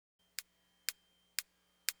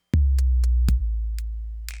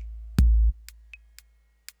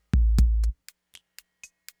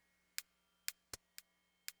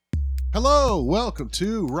Hello, welcome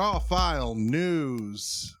to Raw File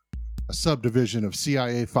News, a subdivision of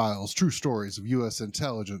CIA Files, true stories of U.S.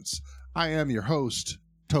 intelligence. I am your host,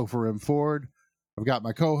 Topher M. Ford. I've got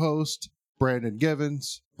my co-host, Brandon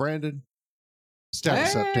Givens. Brandon,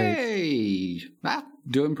 status update. Hey,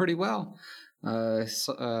 doing pretty well.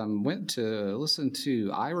 Went to listen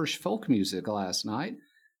to Irish folk music last night,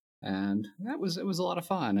 and it was a lot of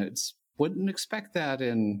fun. It's wouldn't expect that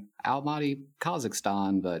in Almaty,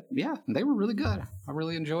 Kazakhstan, but yeah, they were really good. I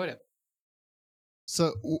really enjoyed it.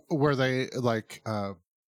 So, were they like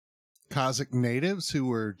Kazakh natives who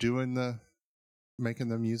were making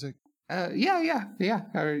the music? Yeah.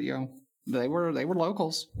 They were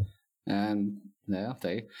locals, and yeah,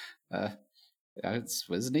 it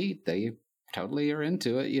was neat. They totally are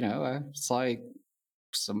into it. It's like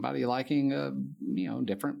somebody liking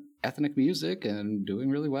different ethnic music and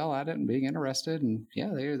doing really well at it and being interested, and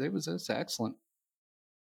yeah, they was it's excellent.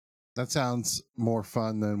 That sounds more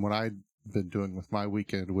fun than what I've been doing with my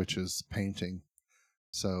weekend, which is painting.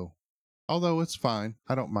 So, although it's fine,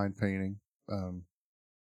 I don't mind painting.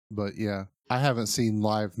 But yeah, I haven't seen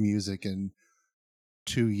live music in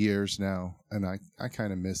 2 years now, and I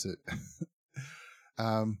kind of miss it.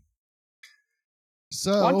 um,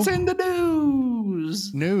 What's so in the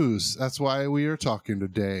news? news. That's why we are talking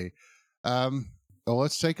today. Well,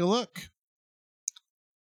 let's take a look.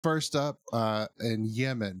 First up, in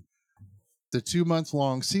Yemen, the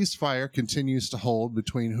 2-month-long ceasefire continues to hold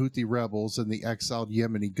between Houthi rebels and the exiled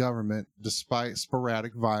Yemeni government, despite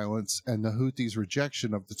sporadic violence and the Houthis'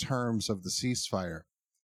 rejection of the terms of the ceasefire.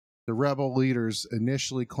 The rebel leaders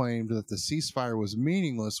initially claimed that the ceasefire was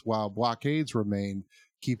meaningless while blockades remained,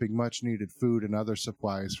 keeping much needed food and other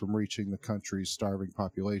supplies from reaching the country's starving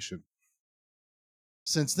population.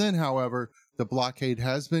 Since then, however, the blockade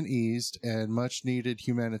has been eased and much needed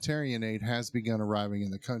humanitarian aid has begun arriving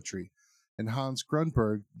in the country. And Hans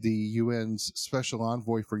Grunberg, the UN's special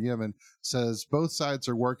envoy for Yemen, says both sides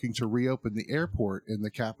are working to reopen the airport in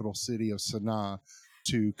the capital city of Sana'a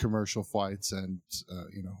to commercial flights and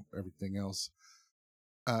everything else.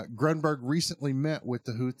 Grunberg recently met with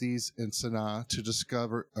the Houthis in Sana'a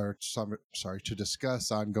to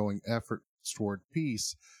discuss ongoing efforts toward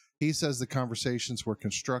peace. He says the conversations were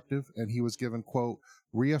constructive, and he was given, quote,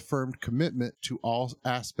 reaffirmed commitment to all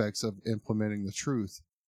aspects of implementing the truce.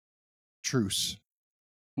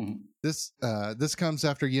 Mhm. This comes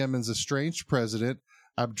after Yemen's estranged president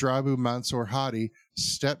Abdrabbu Mansour Hadi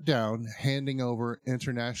stepped down, handing over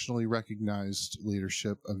internationally recognized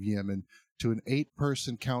leadership of Yemen to an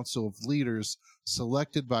 8-person council of leaders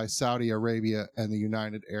selected by Saudi Arabia and the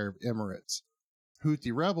United Arab Emirates.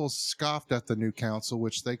 Houthi rebels scoffed at the new council,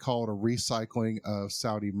 which they called a recycling of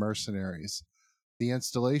Saudi mercenaries. The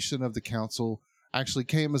installation of the council actually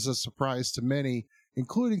came as a surprise to many,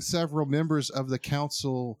 including several members of the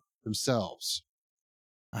council themselves.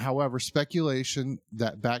 However, speculation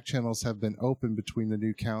that back channels have been opened between the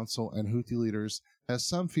new council and Houthi leaders has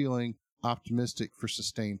some feeling optimistic for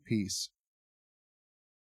sustained peace.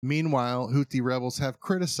 Meanwhile, Houthi rebels have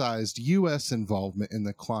criticized U.S. involvement in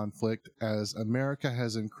the conflict as America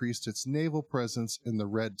has increased its naval presence in the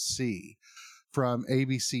Red Sea. From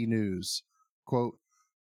ABC News, quote,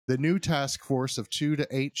 the new task force of 2 to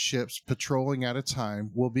 8 ships patrolling at a time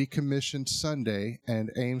will be commissioned Sunday and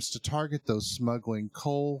aims to target those smuggling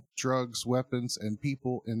coal, drugs, weapons, and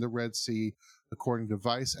people in the Red Sea, according to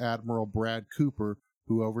Vice Admiral Brad Cooper,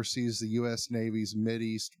 who oversees the U.S. Navy's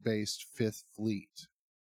Mideast-based Fifth Fleet.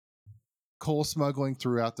 Coal smuggling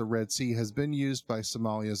throughout the Red Sea has been used by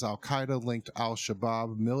Somalia's al-Qaeda-linked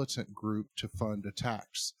al-Shabaab militant group to fund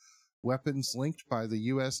attacks. Weapons linked by the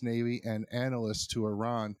U.S. Navy and analysts to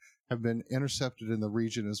Iran have been intercepted in the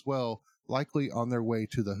region as well, likely on their way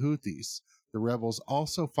to the Houthis. The rebels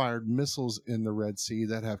also fired missiles in the Red Sea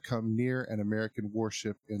that have come near an American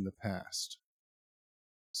warship in the past.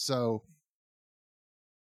 So,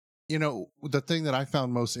 the thing that I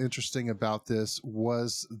found most interesting about this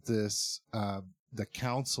was the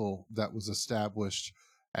council that was established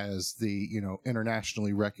as the,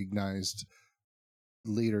 internationally recognized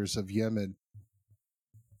leaders of Yemen.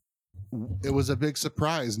 It was a big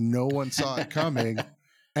surprise. No one saw it coming.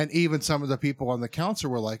 And even some of the people on the council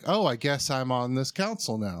were like, oh, I guess I'm on this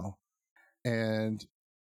council now. And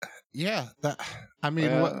yeah,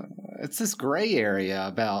 It's this gray area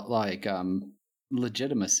about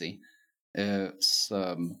legitimacy.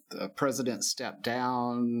 The president stepped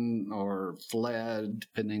down or fled,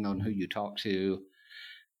 depending on who you talk to,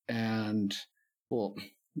 and well,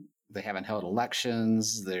 they haven't held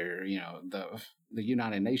elections. The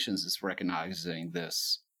United Nations is recognizing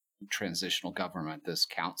this transitional government, this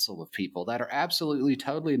council of people that are absolutely,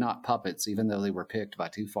 totally not puppets, even though they were picked by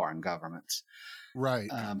two foreign governments. Right.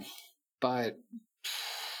 But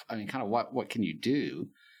I mean, kind of what can you do?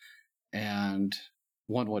 And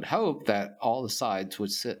one would hope that all the sides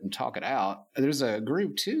would sit and talk it out. There's a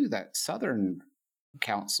group too, that Southern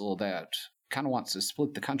Council, that kind of wants to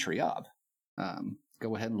split the country up.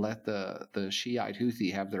 Go ahead and let the Shiite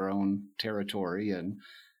Houthi have their own territory, and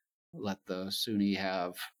let the Sunni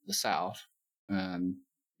have the South. And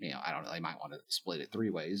I don't know, they might want to split it 3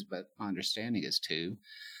 ways, but my understanding is 2.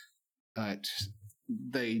 But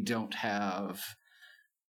they don't have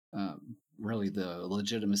really the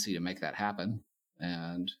legitimacy to make that happen.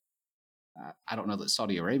 And I don't know that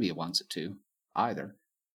Saudi Arabia wants it to either.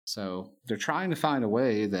 So they're trying to find a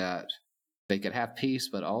way that they could have peace,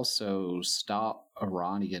 but also stop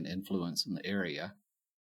Iranian influence in the area.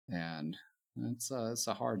 And it's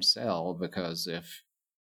a hard sell, because if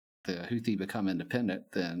the Houthi become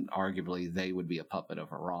independent, then arguably they would be a puppet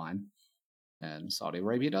of Iran. And Saudi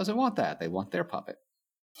Arabia doesn't want that. They want their puppet.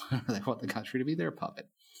 They want the country to be their puppet.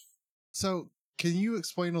 So can you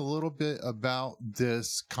explain a little bit about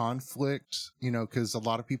this conflict? Because a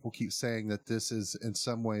lot of people keep saying that this is in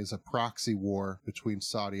some ways a proxy war between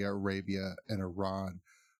Saudi Arabia and Iran.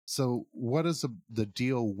 So what is the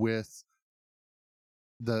deal with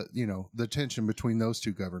the tension between those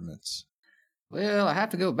two governments? Well, I have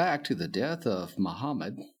to go back to the death of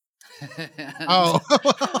Muhammad. Oh.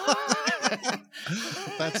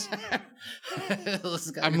 That's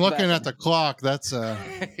I'm looking at the clock. That's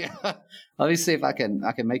yeah. Let me see if I can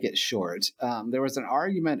make it short. There was an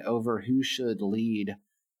argument over who should lead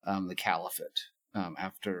the caliphate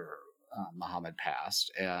after Muhammad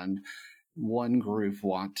passed, and one group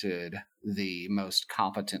wanted the most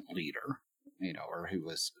competent leader, or who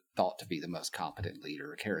was thought to be the most competent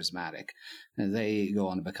leader, charismatic, and they go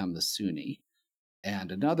on to become the Sunni.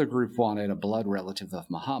 And another group wanted a blood relative of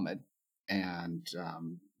Muhammad, and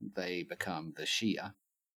they become the Shia.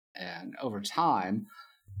 And over time,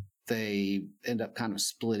 they end up kind of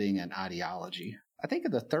splitting an ideology. I think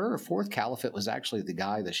the 3rd or 4th caliphate was actually the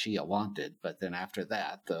guy the Shia wanted, but then after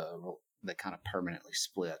that, they kind of permanently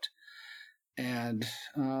split. And,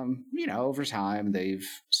 over time, they've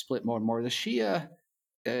split more and more. The Shia,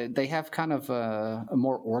 they have kind of a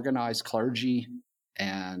more organized clergy,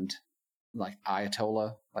 and like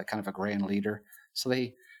Ayatollah, like kind of a grand leader. So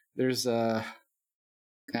there's someone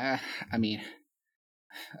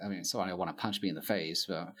want to punch me in the face.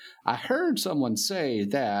 But I heard someone say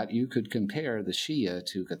that you could compare the Shia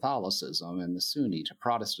to Catholicism and the Sunni to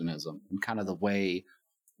Protestantism, and kind of the way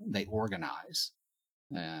they organize.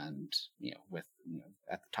 And with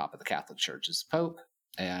at the top of the Catholic Church is the Pope,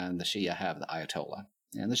 and the Shia have the Ayatollah,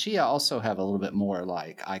 and the Shia also have a little bit more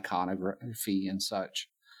like iconography and such.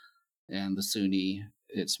 And the Sunni,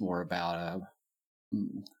 it's more about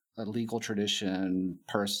a legal tradition,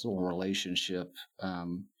 personal relationship,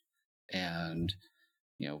 and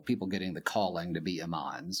people getting the calling to be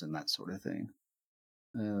imams and that sort of thing.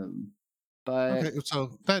 But okay,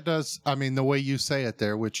 so that does. I mean, the way you say it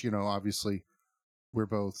there, which obviously we're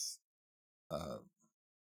both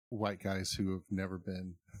white guys who have never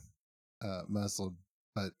been Muslim,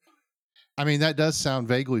 but I mean that does sound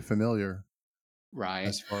vaguely familiar. Right.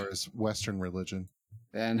 As far as Western religion.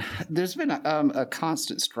 And there's been a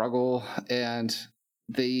constant struggle, and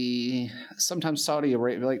sometimes Saudi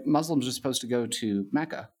Arabia, like Muslims are supposed to go to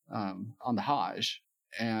Mecca on the Hajj,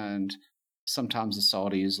 and sometimes the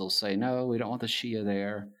Saudis will say, no, we don't want the Shia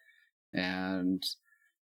there. And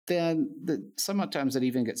then sometimes it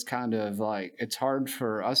even gets kind of like, it's hard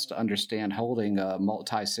for us to understand holding a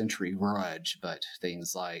multi-century grudge, but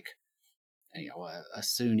things like a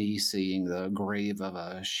Sunni seeing the grave of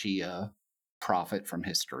a Shia prophet from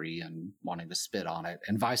history and wanting to spit on it,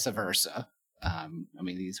 and vice versa.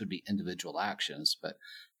 These would be individual actions, but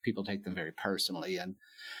people take them very personally. And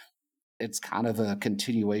it's kind of a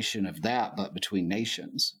continuation of that, but between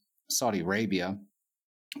nations. Saudi Arabia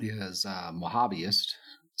is Wahhabist.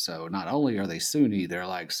 So not only are they Sunni, they're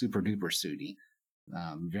like super duper Sunni.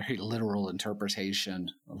 Very literal interpretation,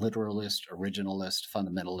 literalist, originalist,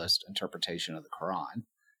 fundamentalist interpretation of the Quran.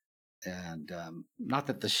 And not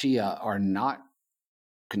that the Shia are not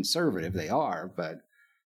conservative, they are, but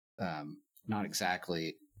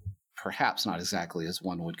perhaps not exactly as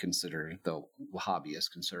one would consider the Wahhabi as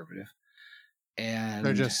conservative. And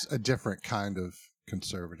they're just a different kind of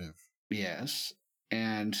conservative. Yes.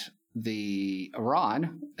 And the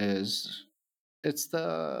Iran it's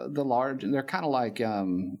the large, they're kind of like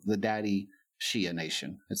the daddy Shia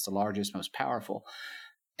nation. It's the largest, most powerful.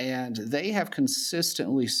 And they have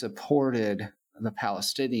consistently supported the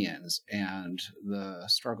Palestinians and the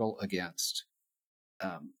struggle against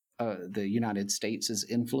the United States'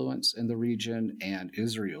 influence in the region and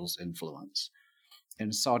Israel's influence.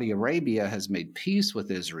 And Saudi Arabia has made peace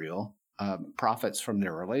with Israel, profits from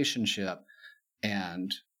their relationship,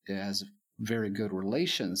 and has very good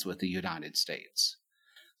relations with the United States.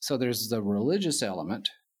 So there's the religious element,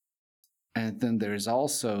 and then there's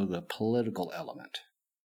also the political element.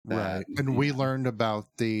 Right. And we learned about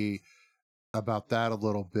that a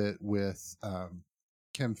little bit with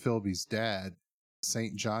Kim Philby's dad,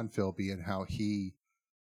 St. John Philby, and how he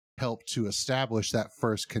helped to establish that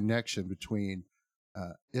first connection between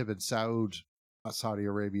Ibn Saud, Saudi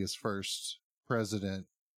Arabia's first president,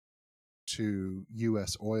 to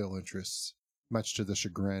U.S. oil interests, much to the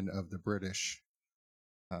chagrin of the British.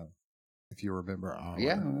 If you remember our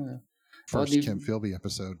first Kim Philby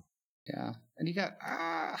episode. Yeah. And you got,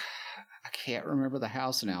 I can't remember the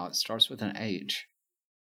house now. It starts with an H.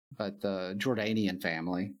 But the Jordanian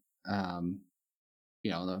family, the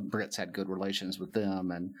Brits had good relations with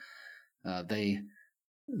them, and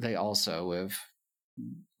they also have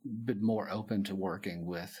been more open to working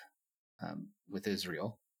with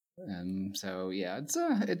Israel. And so,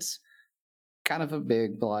 it's kind of a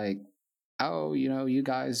big, like, oh, you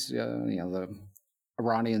guys, the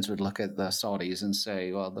Iranians would look at the Saudis and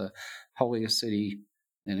say, well, the holiest city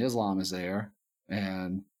in Islam is there,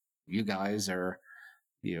 and you guys are,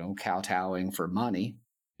 kowtowing for money,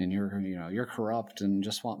 and you're corrupt and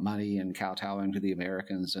just want money and kowtowing to the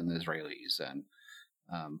Americans and the Israelis.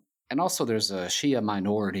 And also there's a Shia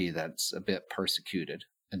minority that's a bit persecuted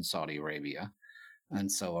in Saudi Arabia. And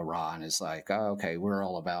so Iran is like, oh, okay, we're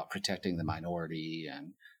all about protecting the minority.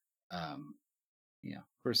 And, of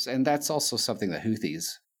course, and that's also something the Houthis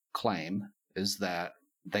claim, is that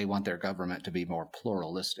they want their government to be more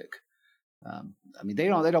pluralistic. They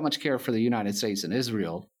don't much care for the United States and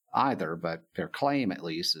Israel either, but their claim, at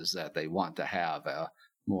least, is that they want to have a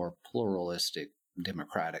more pluralistic,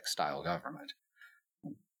 democratic style government.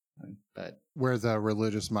 But where the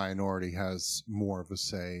religious minority has more of a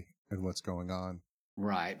say in what's going on.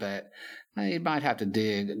 Right, but you might have to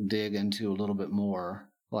dig into a little bit more,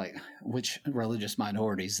 like which religious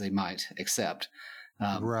minorities they might accept.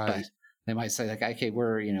 Right. But they might say, like, okay,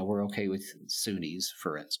 we're okay with Sunnis,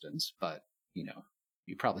 for instance, but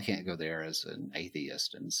you probably can't go there as an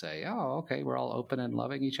atheist and say, oh, okay, we're all open and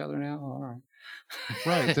loving each other now. All right.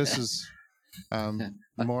 Right. This is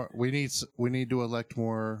more. We need to elect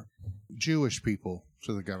more Jewish people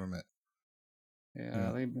to the government.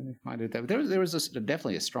 Yeah, they might do that. There was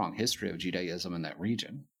definitely a strong history of Judaism in that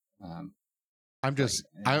region.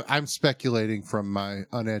 I'm speculating from my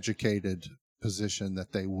uneducated position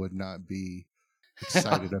that they would not be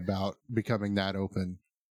excited about becoming that open.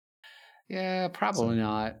 Yeah, probably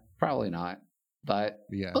not. Probably not. But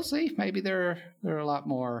we'll see. Maybe they're a lot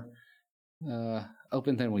more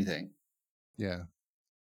open than we think. Yeah.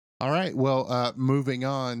 All right. Well, moving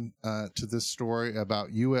on to this story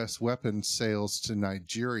about U.S. weapons sales to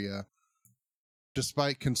Nigeria.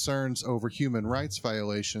 Despite concerns over human rights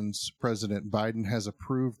violations, President Biden has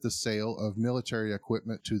approved the sale of military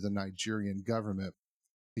equipment to the Nigerian government.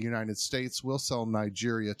 The United States will sell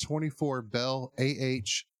Nigeria 24 Bell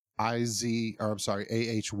AH-1Z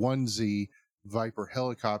Viper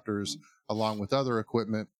helicopters, along with other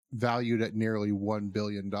equipment valued at nearly $1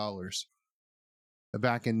 billion.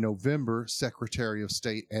 Back in November, Secretary of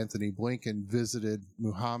State Anthony Blinken visited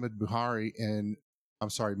Muhammadu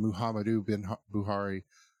bin Buhari,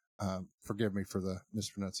 forgive me for the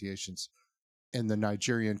mispronunciations, in the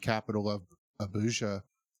Nigerian capital of Abuja.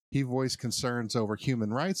 He voiced concerns over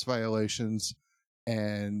human rights violations,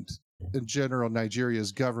 and in general,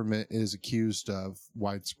 Nigeria's government is accused of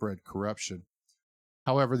widespread corruption.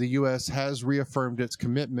 However, the U.S. has reaffirmed its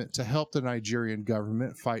commitment to help the Nigerian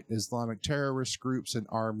government fight Islamic terrorist groups and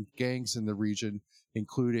armed gangs in the region,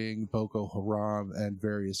 including Boko Haram and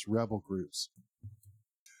various rebel groups.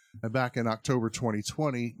 And back in October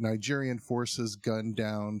 2020, Nigerian forces gunned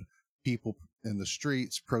down people in the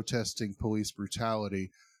streets protesting police brutality.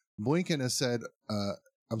 Blinken had said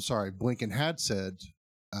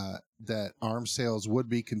that arms sales would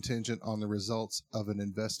be contingent on the results of an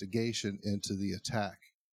investigation into the attack.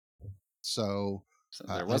 So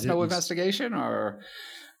there was no investigation, or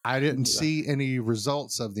I didn't see any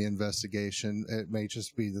results of the investigation. It may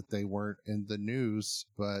just be that they weren't in the news,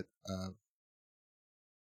 but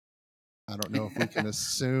I don't know if we can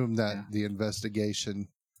assume that the investigation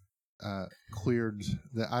cleared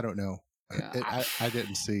that. I don't know. Yeah. I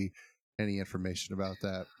didn't see any information about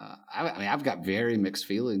that. I've got very mixed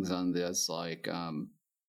feelings on this. Like,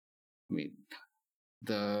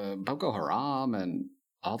 the Boko Haram and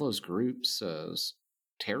all those groups,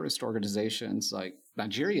 terrorist organizations, like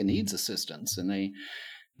Nigeria needs assistance, and they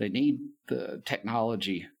need the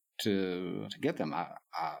technology to get them. I'm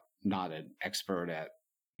not an expert at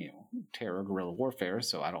terror guerrilla warfare,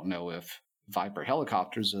 so I don't know if Viper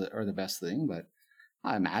helicopters are the best thing, but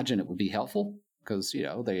I imagine it would be helpful because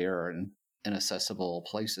they are in inaccessible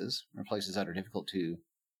places or places that are difficult to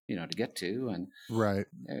get to, and Right.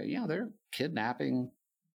 they're kidnapping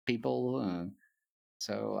people.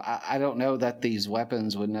 So I don't know that these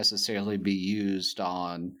weapons would necessarily be used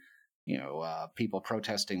on people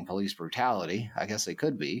protesting police brutality. I guess they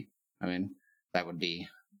could be. I mean, that would be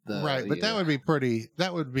Right, but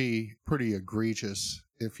that would be pretty egregious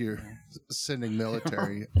if you're sending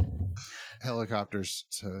military helicopters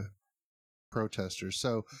to protesters.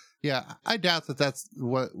 So, yeah, I doubt that that's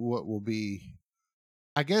what will be.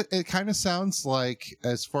 I guess it kind of sounds like,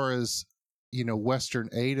 as far as Western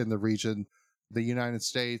aid in the region, the United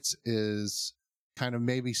States is kind of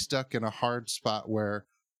maybe stuck in a hard spot where,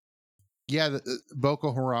 yeah,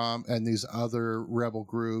 Boko Haram and these other rebel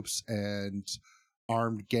groups and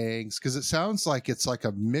armed gangs, because it sounds like it's like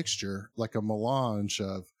a mixture, like a melange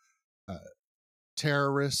of uh,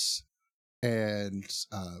 terrorists and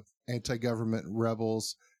anti-government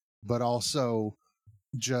rebels, but also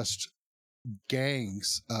just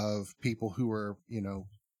gangs of people who are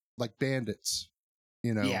like bandits,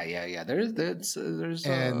 yeah. There's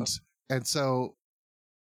and so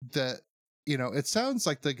that it sounds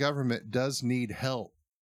like the government does need help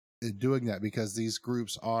in doing that, because these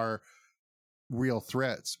groups are real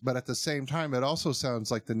threats. But at the same time, it also sounds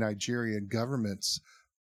like the Nigerian government's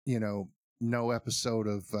no episode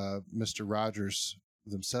of Mr. Rogers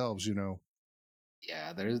themselves.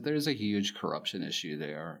 Yeah, there's a huge corruption issue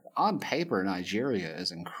there. On paper, Nigeria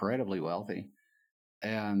is incredibly wealthy,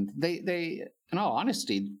 and they in all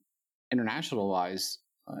honesty, international wise,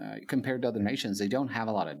 compared to other nations, they don't have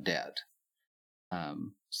a lot of debt.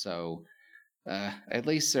 So at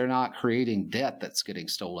least they're not creating debt that's getting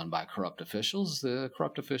stolen by corrupt officials. The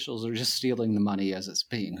corrupt officials are just stealing the money as it's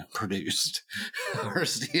being produced, or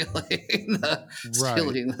stealing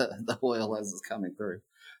the oil as it's coming through.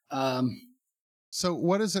 So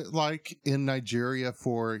what is it like in Nigeria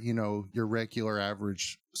for, your regular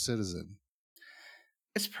average citizen?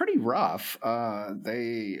 It's pretty rough.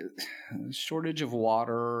 Shortage of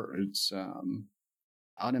water. It's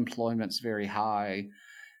unemployment's very high.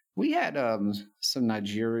 We had some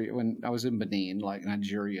Nigeria when I was in Benin. Like,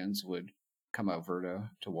 Nigerians would come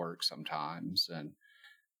over to work sometimes, and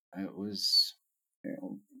it was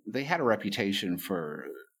they had a reputation for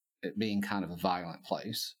it being kind of a violent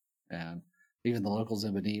place, and even the locals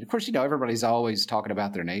in Benin. Of course, everybody's always talking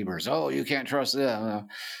about their neighbors. Oh, you can't trust them.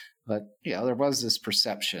 But there was this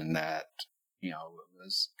perception that it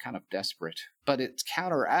was kind of desperate, but it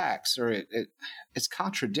counteracts, or it's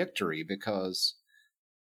contradictory, because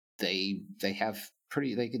they have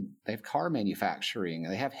they have car manufacturing,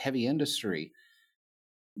 they have heavy industry.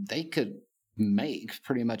 They could make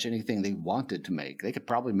pretty much anything they wanted to make. They could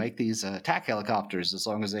probably make these attack helicopters as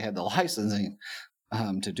long as they had the licensing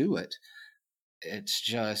to do it. It's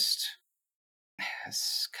just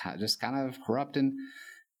kind of corrupt, and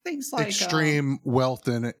things like extreme wealth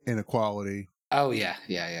and inequality. Oh yeah.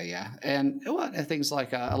 And things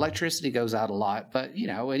like electricity goes out a lot, but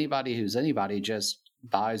anybody who's anybody just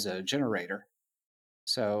buys a generator.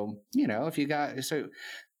 So if you got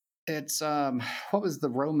it's what was the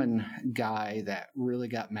Roman guy that really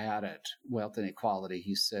got mad at wealth inequality?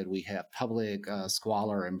 He said we have public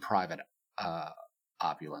squalor and private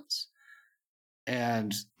opulence,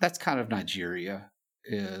 and that's kind of Nigeria.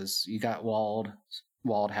 Is you got walled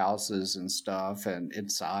houses and stuff, and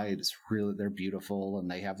inside they're beautiful, and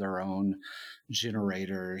they have their own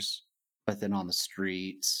generators, but then on the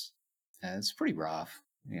streets it's pretty rough.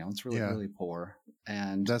 It's really poor.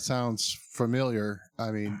 And that sounds familiar.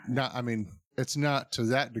 I mean it's not to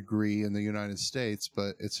that degree in the United States,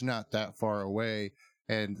 but it's not that far away,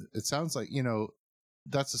 and it sounds like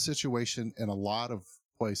that's a situation in a lot of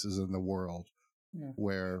places in the world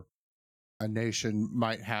where a nation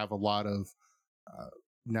might have a lot of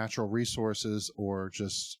natural resources, or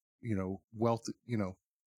just wealth.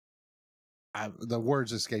 The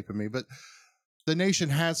words escaping me, but the nation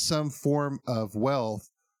has some form of wealth,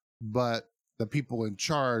 but the people in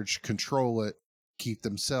charge control it, keep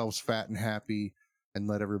themselves fat and happy, and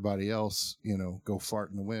let everybody else go fart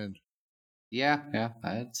in the wind. Yeah,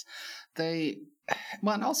 that's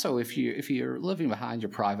well, and also if you're living behind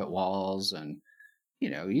your private walls, and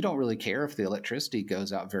you don't really care if the electricity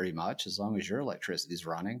goes out very much, as long as your electricity is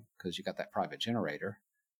running because you got that private generator.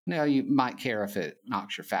 Now, you might care if it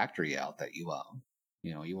knocks your factory out that you own.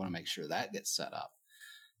 You want to make sure that gets set up.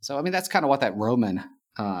 So, I mean, that's kind of what that Roman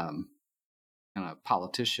kind of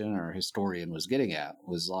politician or historian was getting at,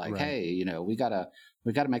 was like, Right. hey, we gotta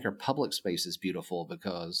make our public spaces beautiful,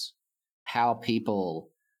 because how people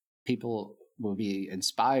will be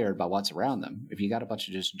inspired by what's around them. If you got a bunch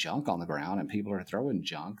of just junk on the ground and people are throwing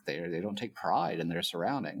junk there, they don't take pride in their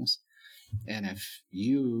surroundings. And if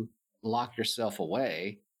you lock yourself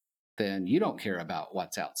away, then you don't care about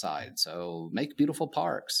what's outside. So make beautiful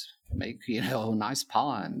parks, make nice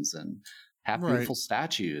ponds, and have Right. beautiful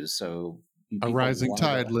statues. So A people rising want to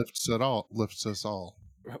tide go. lifts us all.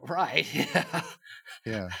 Right. Yeah.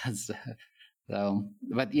 Yeah. So,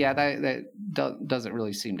 but yeah, that doesn't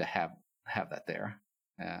really seem to have that there,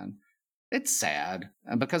 and it's sad.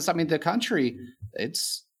 And because, I mean, the country,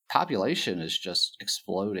 its population is just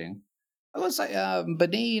exploding. It was like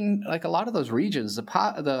Benin, like a lot of those regions, the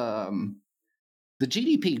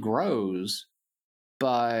GDP grows,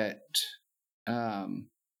 but um,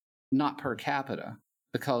 not per capita,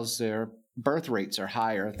 because their birth rates are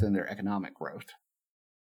higher than their economic growth.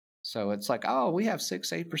 So it's like, oh, we have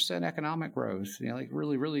 6-8% economic growth, like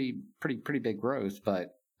really, really pretty big growth.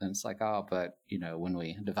 But then it's like, oh, but when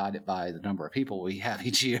we divide it by the number of people we have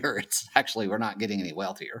each year, it's actually, we're not getting any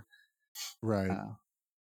wealthier. Right. Uh,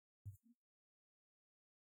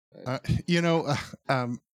 Uh, you know,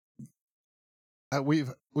 um,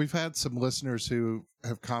 we've had some listeners who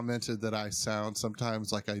have commented that I sound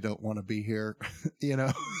sometimes like I don't want to be here.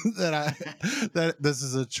 That this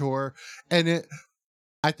is a chore, and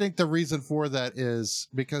I think the reason for that is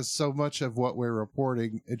because so much of what we're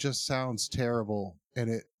reporting, it just sounds terrible, and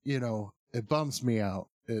it bums me out.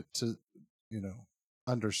 To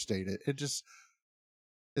understate it.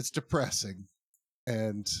 It's depressing,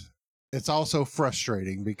 and it's also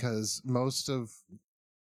frustrating, because most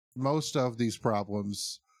of these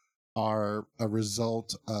problems are a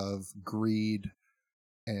result of greed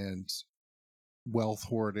and wealth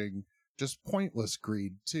hoarding, just pointless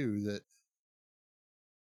greed too. That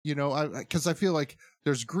because I feel like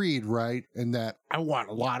there's greed, right? And that I want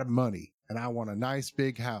a lot of money and I want a nice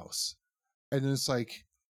big house. And then it's like,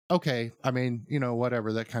 okay, I mean,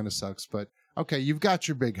 whatever, that kind of sucks. But okay, you've got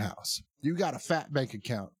your big house. You got a fat bank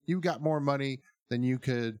account. You got more money than you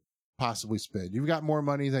could possibly spend. You've got more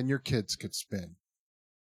money than your kids could spend.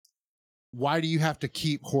 Why do you have to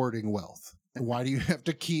keep hoarding wealth? Why do you have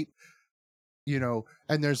to keep,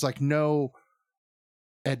 and there's like no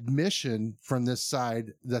admission from this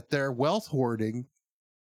side that their wealth hoarding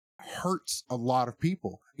hurts a lot of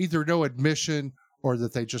people. Either no admission or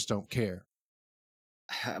that they just don't care.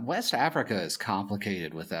 West Africa is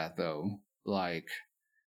complicated with that, though. Like,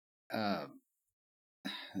 uh,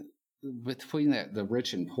 between the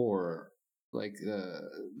rich and poor, like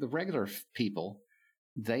the regular people,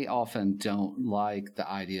 they often don't like the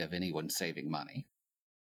idea of anyone saving money.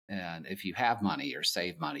 And if you have money or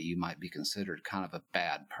save money, you might be considered kind of a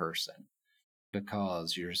bad person,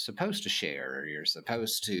 because you're supposed to share, or you're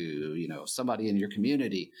supposed to, if somebody in your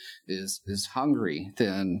community is hungry,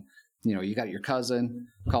 then you got your cousin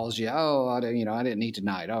calls you, oh, I didn't eat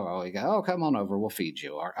tonight. Oh, you go, oh, come on over, we'll feed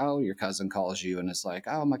you. Or, oh, your cousin calls you and it's like,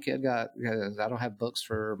 oh, my kid I don't have books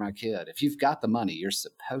for my kid. If you've got the money, you're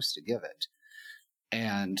supposed to give it.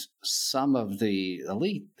 And some of the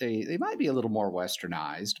elite, they might be a little more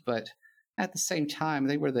westernized, but at the same time,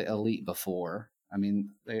 they were the elite before. I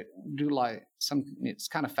mean, they do like it's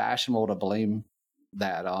kind of fashionable to blame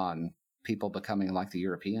that on people becoming like the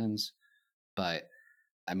Europeans. But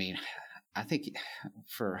I mean, I think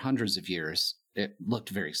for hundreds of years, it looked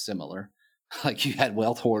very similar. Like you had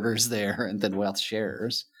wealth hoarders there and then wealth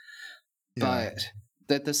sharers. Yeah.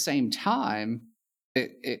 But at the same time,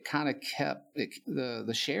 it kind of kept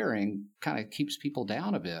the sharing kind of keeps people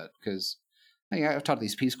down a bit, because I've talked to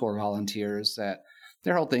these Peace Corps volunteers that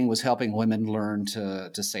their whole thing was helping women learn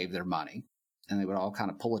to save their money, and they would all kind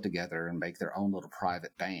of pull it together and make their own little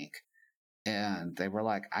private bank. And they were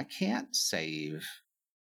like, I can't save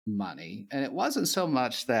money. And it wasn't so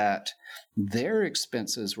much that their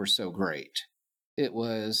expenses were so great. It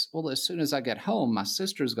was, well, as soon as I get home, my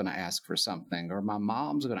sister's going to ask for something, or my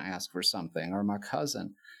mom's going to ask for something, or my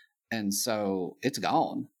cousin. And so it's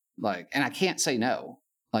gone. Like, and I can't say no.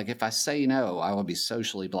 Like, if I say no, I will be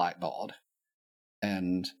socially blackballed.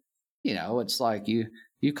 And, it's like you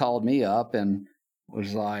called me up and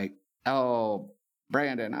was like, oh,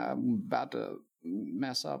 Brandon, I'm about to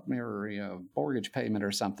mess up your mortgage payment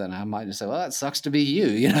or something. I might just say, well, that sucks to be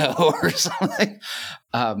you, or something.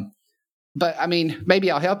 But I mean, maybe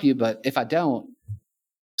I'll help you, but if I don't,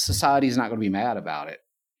 society's not going to be mad about it,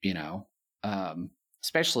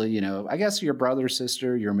 especially, I guess your brother,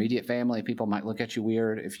 sister, your immediate family, people might look at you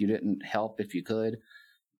weird if you didn't help if you could.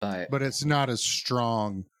 But But it's not as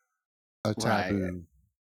strong a right. taboo.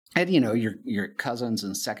 And your cousins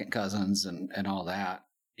and second cousins and all that,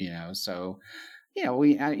 so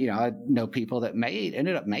I know people that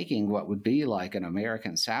ended up making what would be like an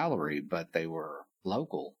American salary, but they were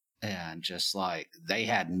local and just like they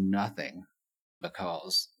had nothing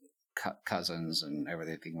because cousins and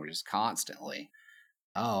everything were just constantly,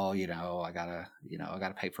 oh, I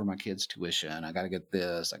gotta pay for my kids' tuition, I gotta get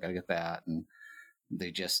this, I gotta get that, and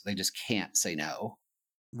they just can't say no.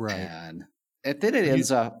 Right. And then it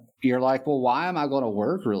ends up, you're like, well, why am I going to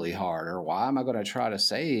work really hard, or why am I going to try to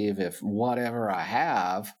save if whatever I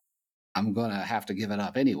have, I'm going to have to give it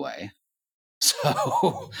up anyway?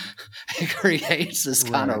 So it creates this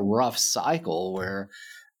kind of rough cycle where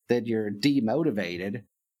then you're demotivated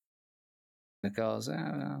because, I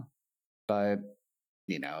don't know. But,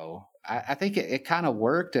 I think it kind of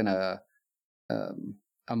worked in a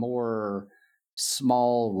more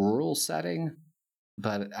small rural setting,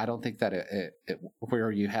 but I don't think that it where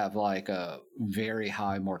you have like a very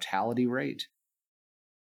high mortality rate,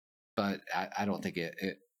 but I don't think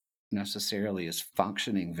it necessarily is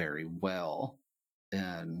functioning very well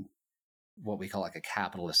in what we call like a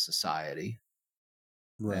capitalist society.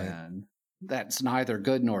 Right. And that's neither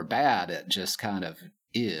good nor bad. It just kind of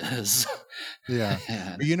is. Yeah.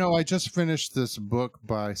 I just finished this book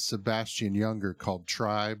by Sebastian Junger called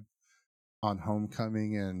Tribe, on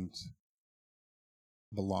homecoming and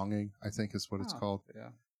belonging, I think is what it's called. Yeah.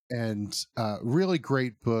 And really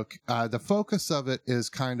great book. The focus of it is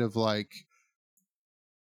kind of like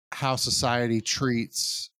how society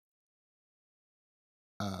treats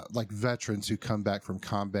like veterans who come back from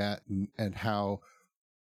combat, and how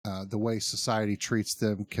the way society treats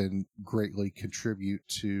them can greatly contribute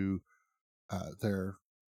to their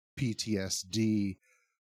PTSD.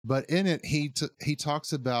 But in it, he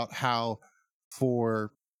talks about how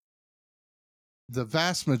for the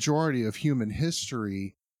vast majority of human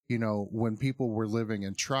history, when people were living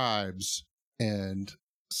in tribes and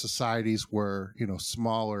societies were,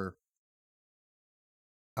 smaller,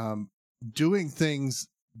 doing things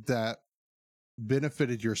that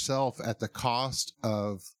benefited yourself at the cost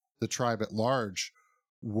of the tribe at large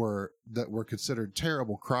were considered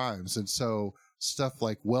terrible crimes. And so stuff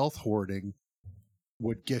like wealth hoarding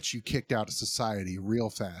would get you kicked out of society real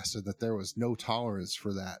fast, and that there was no tolerance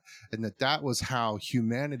for that, and that was how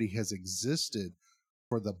humanity has existed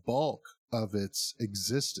for the bulk of its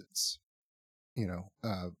existence.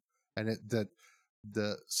 And that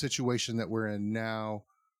the situation that we're in now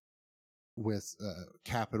with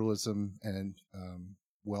capitalism and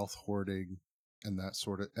wealth hoarding and that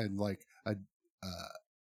sort of, and like a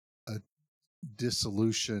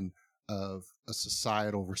dissolution of a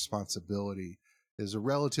societal responsibility is a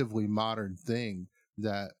relatively modern thing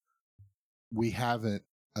that we haven't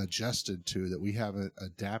adjusted to, that we haven't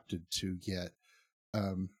adapted to yet.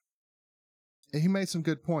 He made some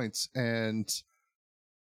good points, and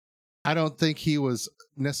I don't think he was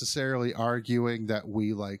necessarily arguing that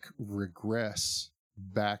we like regress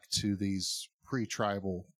back to these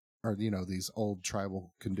pre-tribal or these old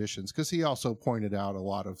tribal conditions, because he also pointed out a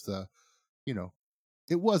lot of the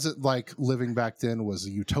it wasn't like living back then was a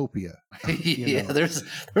utopia. There's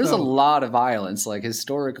a lot of violence. Like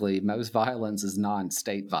historically, most violence is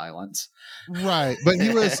non-state violence. Right. But he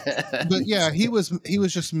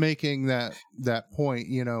was just making that point,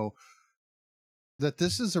 that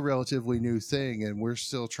this is a relatively new thing, and we're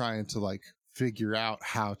still trying to like figure out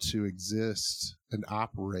how to exist and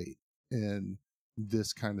operate in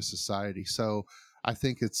this kind of society. So I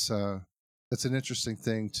think it's an interesting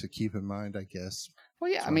thing to keep in mind, I guess.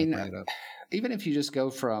 Well, yeah, I mean, even if you just go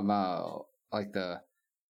from like the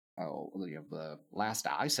last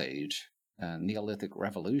ice age, Neolithic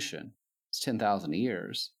revolution, it's 10,000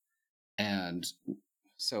 years. And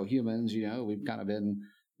so humans, we've kind of been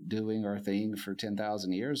doing our thing for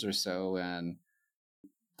 10,000 years or so. And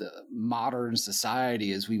the modern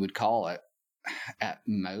society, as we would call it, at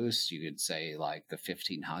most you could say like the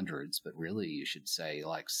 1500s, but really you should say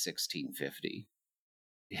like 1650.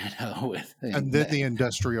 And then the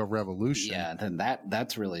Industrial Revolution. Yeah, then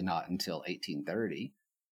that's really not until 1830.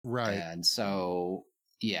 Right. And so,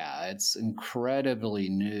 yeah, it's incredibly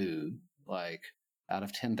new. Like out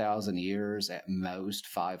of 10,000 years, at most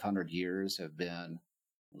 500 years have been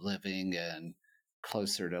living in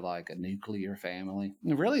closer to like a nuclear family.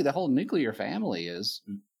 And really, the whole nuclear family is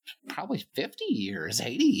probably 50 years,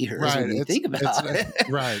 80 years right. when you think about it.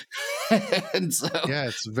 Right. And so, yeah,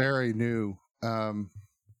 it's very new.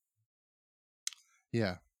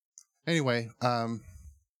 Yeah. Anyway,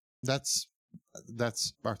 that's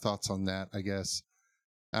our thoughts on that, I guess.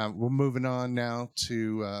 We're moving on now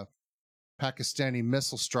to Pakistani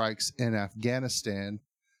missile strikes in Afghanistan.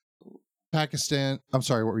 I'm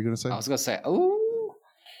sorry, what were you going to say? I was going to say,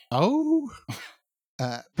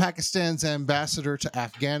 Pakistan's ambassador to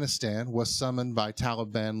Afghanistan was summoned by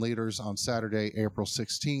Taliban leaders on Saturday, April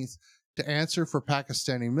 16th, to answer for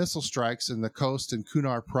Pakistani missile strikes in the Khost and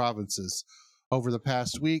Kunar provinces. Over the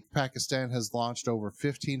past week, Pakistan has launched over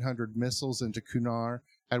 1,500 missiles into Kunar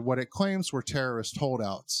at what it claims were terrorist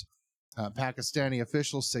holdouts. Pakistani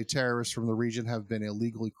officials say terrorists from the region have been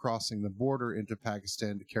illegally crossing the border into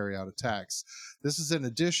Pakistan to carry out attacks. This is in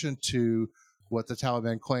addition to what the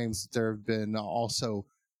Taliban claims that there have been also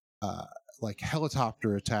like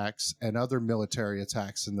helicopter attacks and other military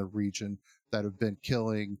attacks in the region that have been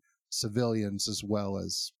killing civilians as well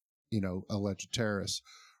as, alleged terrorists.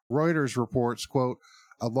 Reuters reports, quote,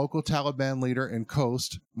 a local Taliban leader in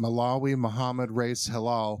Khost, Malawi Muhammad Rais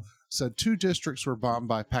Hilal, said 2 districts were bombed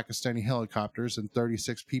by Pakistani helicopters and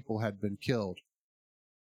 36 people had been killed.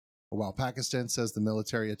 While Pakistan says the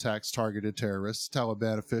military attacks targeted terrorists,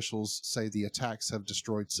 Taliban officials say the attacks have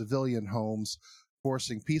destroyed civilian homes,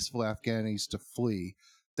 forcing peaceful Afghanis to flee.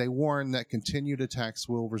 They warn that continued attacks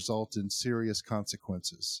will result in serious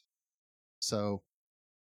consequences. So,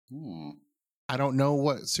 I don't know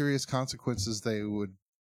what serious consequences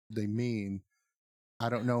they mean. I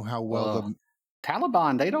don't know how well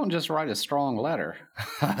Taliban, they don't just write a strong letter.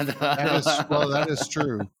 that is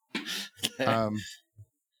true.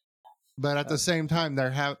 But at the same time,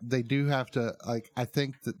 they do have to, I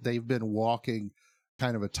think that they've been walking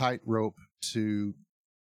kind of a tightrope to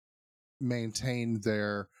maintain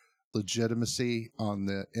their legitimacy on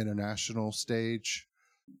the international stage.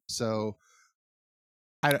 So,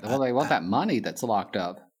 they want that money that's locked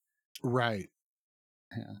up. Right.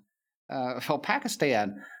 Yeah.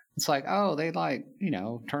 Pakistan, it's like, they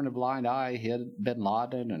turned a blind eye, hid bin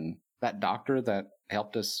Laden, and that doctor that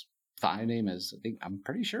helped us find him I'm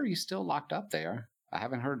pretty sure he's still locked up there. I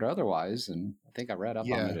haven't heard otherwise, and I think I read up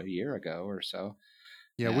on it a year ago or so.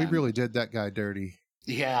 Yeah, we really did that guy dirty.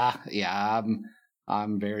 Yeah,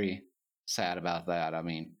 I'm very sad about that. I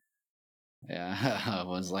mean, I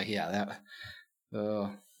was like,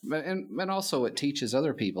 and also it teaches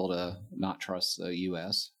other people to not trust the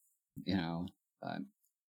U.S. It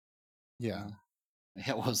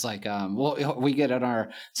was like, we get in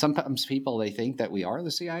sometimes people, they think that we are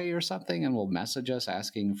the CIA or something and will message us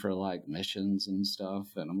asking for like missions and stuff.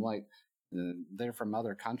 And I'm like, they're from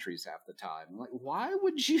other countries half the time. I'm like, why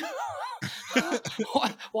would you,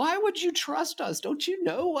 why would you trust us? Don't you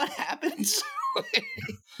know what happens?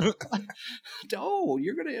 No,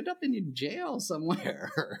 you're going to end up in jail somewhere.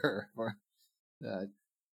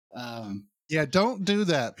 Yeah, don't do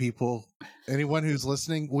that, people. Anyone who's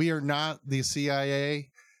listening, we are not the CIA,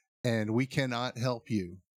 and we cannot help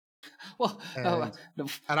you. Well, and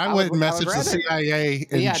I wouldn't message the CIA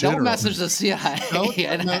in general. Don't message the CIA.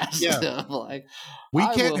 We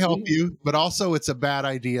can't help you, but also it's a bad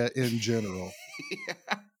idea in general.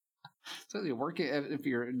 So you're working, if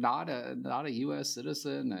you're not a U.S.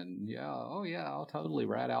 citizen, and I'll totally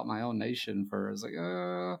rat out my own nation for. It's like,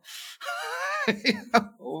 oh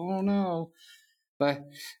no. But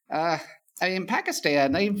in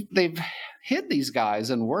Pakistan, they've hid these guys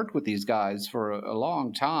and worked with these guys for a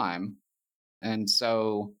long time, and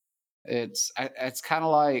so it's kind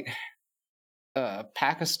of like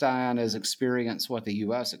Pakistan has experienced what the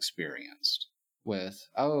U.S. experienced with.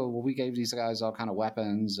 We gave these guys all kind of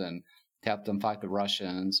weapons and helped them fight the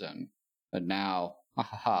Russians, but now,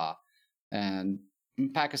 and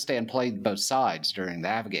Pakistan played both sides during the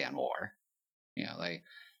Afghan war. They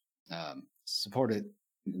supported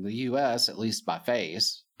the U.S. at least by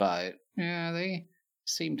face, but they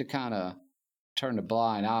seem to kind of turn a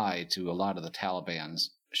blind eye to a lot of the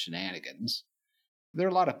Taliban's shenanigans. There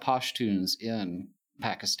are a lot of Pashtuns in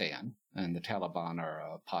Pakistan, and the Taliban are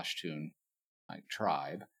a Pashtun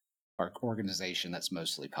tribe or organization that's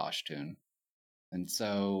mostly Pashtun. And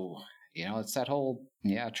so, it's that whole,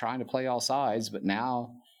 trying to play all sides, but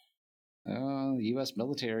now the U.S.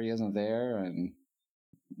 military isn't there, and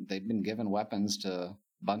they've been given weapons to a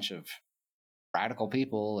bunch of radical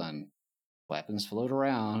people, and weapons float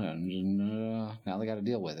around, and now they got to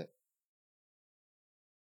deal with it.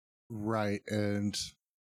 Right, and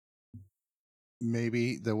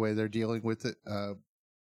maybe the way they're dealing with it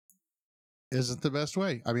isn't the best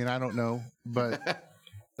way. I mean, I don't know, but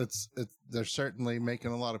they're certainly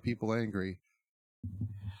making a lot of people angry.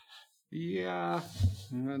 Yeah,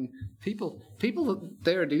 and people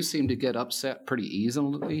there do seem to get upset pretty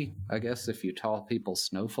easily. I guess if you call people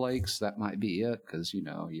snowflakes, that might be it, because you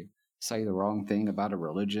say the wrong thing about a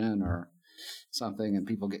religion or something, and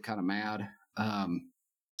people get kind of mad.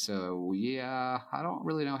 So yeah, I don't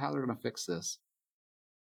really know how they're going to fix this.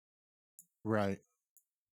 Right.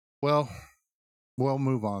 Well, we'll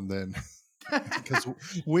move on then, because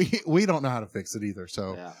we don't know how to fix it either.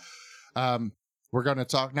 So, Yeah. we're going to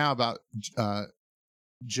talk now about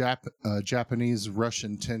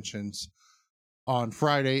Japanese-Russian tensions. On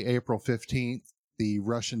Friday, April 15th, the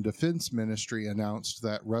Russian Defense Ministry announced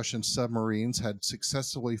that Russian submarines had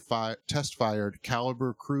successfully test-fired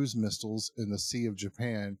Caliber cruise missiles in the Sea of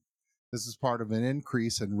Japan. This is part of an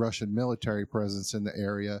increase in Russian military presence in the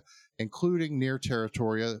area, including near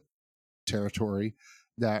territory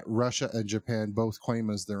that Russia and Japan both claim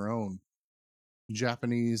as their own.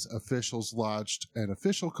 Japanese officials lodged an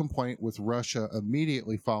official complaint with Russia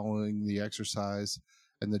immediately following the exercise,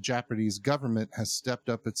 and the Japanese government has stepped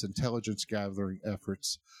up its intelligence gathering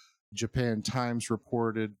efforts. Japan Times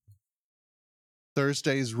reported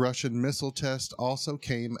Thursday's Russian missile test also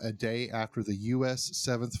came a day after the U.S.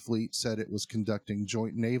 7th Fleet said it was conducting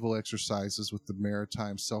joint naval exercises with the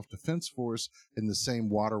Maritime Self-Defense Force in the same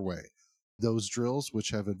waterway. Those drills, which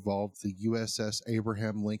have involved the USS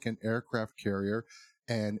Abraham Lincoln aircraft carrier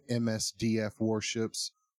and MSDF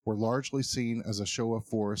warships, were largely seen as a show of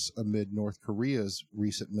force amid North Korea's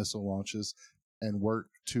recent missile launches and work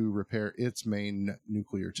to repair its main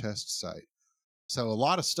nuclear test site. So a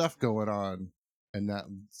lot of stuff going on in that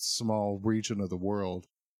small region of the world.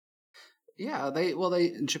 Yeah,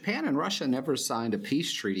 Japan and Russia never signed a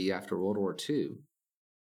peace treaty after World War II.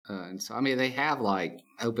 And so, I mean, they have like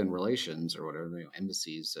open relations or whatever,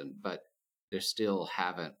 embassies, but they still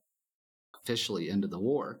haven't officially ended the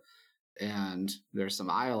war. And there's some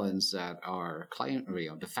islands that are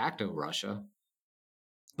de facto Russia.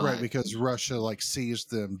 Right, because Russia like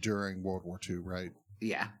seized them during World War II, right?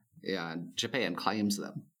 Yeah, and Japan claims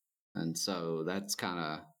them. And so that's kind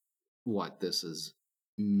of what this is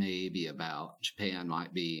maybe about. Japan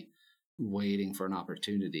might be waiting for an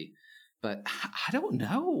opportunity. But I don't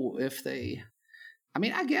know if they. I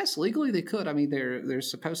mean, I guess legally they could. I mean, they're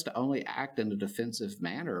supposed to only act in a defensive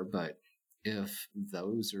manner. But if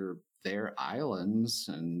those are their islands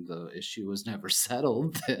and the issue was never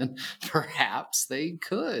settled, then perhaps they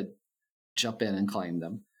could jump in and claim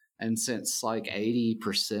them. And since like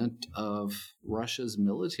 80% of Russia's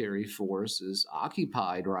military force is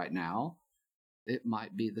occupied right now, it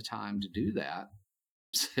might be the time to do that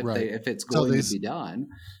if it's going to be done.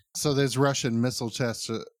 So those Russian missile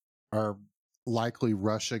tests are likely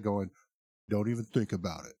Russia going, don't even think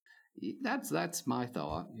about it. That's my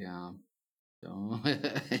thought. Yeah. So,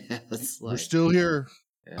 we're still here.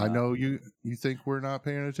 Yeah. I know you think we're not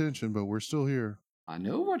paying attention, but we're still here. I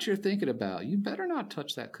know what you're thinking about. You better not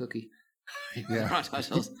touch that cookie. Yeah.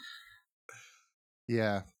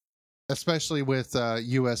 Yeah. Especially with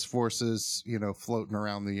U.S. forces, floating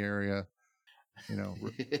around the area,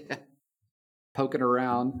 poking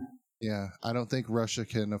around. Yeah, I don't think Russia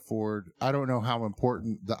can afford. I don't know how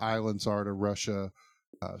important the islands are to Russia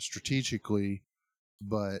strategically,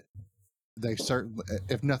 but they certainly,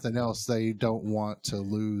 if nothing else, they don't want to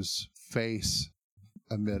lose face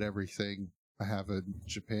amid everything. Having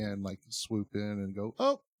Japan like swoop in and go,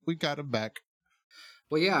 oh, we got him back.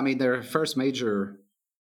 Well, yeah, I mean their first major,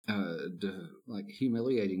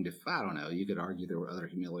 humiliating defeat. I don't know. You could argue there were other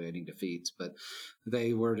humiliating defeats, but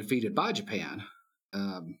they were defeated by Japan.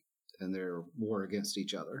 In their war against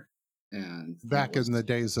each other, and back in the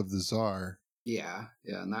days of the Tsar. Yeah,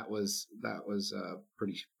 and that was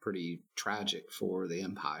pretty tragic for the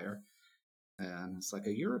empire. And it's like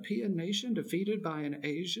a European nation defeated by an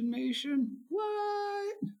Asian nation.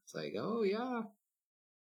 What? It's like, oh yeah,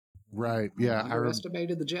 right. Yeah, I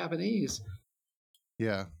underestimated the Japanese.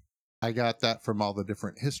 Yeah, I got that from all the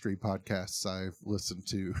different history podcasts I've listened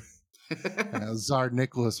to. Tsar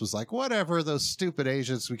Nicholas was like, whatever, those stupid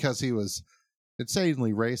Asians, because he was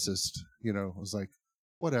insanely racist, was like,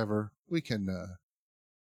 whatever, we can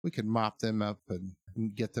mop them up and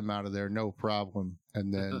get them out of there, no problem.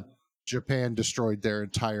 And then Japan destroyed their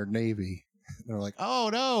entire navy. They're like, oh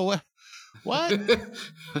no, what?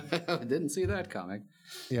 Didn't see that coming.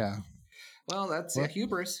 Yeah. Well, that's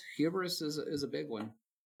hubris. Hubris is a big one.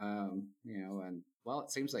 And well,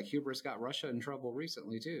 it seems like hubris got Russia in trouble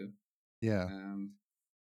recently too. Yeah.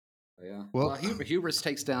 Yeah. Well, hubris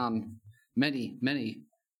takes down many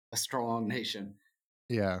a strong nation.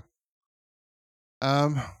 Yeah.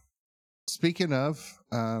 Speaking of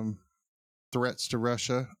threats to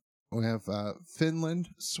Russia, we have Finland,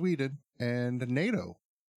 Sweden, and NATO.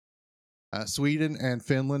 Sweden and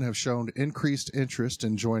Finland have shown increased interest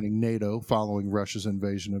in joining NATO following Russia's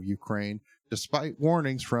invasion of Ukraine, despite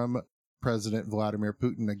warnings from President Vladimir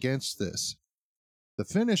Putin against this. The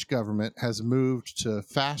Finnish government has moved to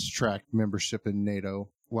fast-track membership in NATO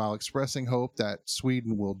while expressing hope that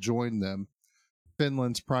Sweden will join them.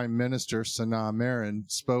 Finland's Prime Minister Sanna Marin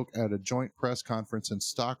spoke at a joint press conference in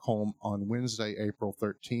Stockholm on Wednesday, April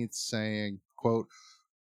 13th, saying, quote,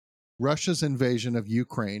 Russia's invasion of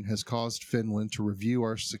Ukraine has caused Finland to review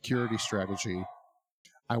our security strategy.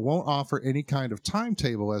 I won't offer any kind of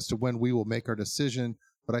timetable as to when we will make our decision,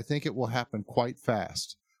 but I think it will happen quite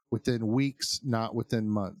fast, within weeks, not within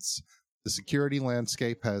months. The security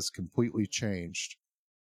landscape has completely changed.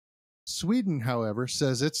 Sweden, however,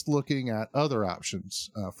 says it's looking at other options.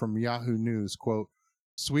 From Yahoo News, quote,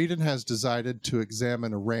 Sweden has decided to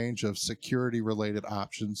examine a range of security-related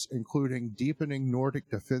options, including deepening Nordic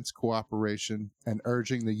defense cooperation and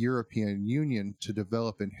urging the European Union to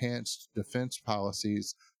develop enhanced defense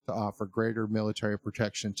policies to offer greater military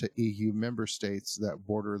protection to EU member states that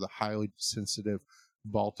border the highly sensitive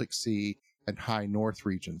Baltic Sea and High North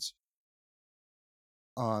regions.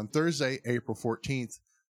 On Thursday, April 14th,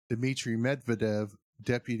 Dmitry Medvedev,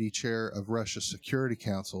 deputy chair of Russia's Security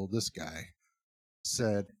Council, this guy,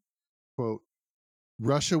 said, quote,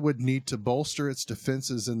 Russia would need to bolster its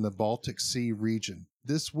defenses in the Baltic Sea region.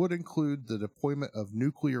 This would include the deployment of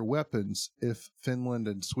nuclear weapons if Finland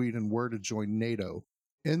and Sweden were to join NATO.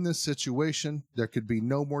 In this situation, there could be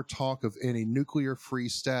no more talk of any nuclear-free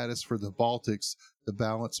status for the Baltics. The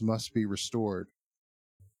balance must be restored.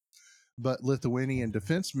 But Lithuanian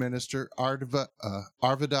Defense Minister Arvydas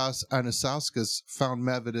Anušauskas found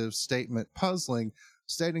Medvedev's statement puzzling,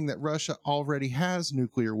 stating that Russia already has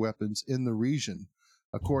nuclear weapons in the region.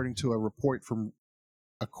 According to a report from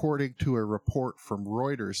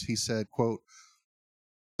Reuters, he said, quote,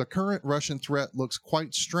 the current Russian threat looks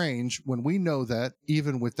quite strange when we know that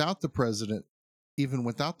even without the present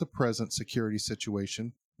security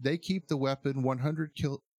situation, they keep the weapon 100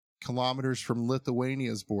 kilometers from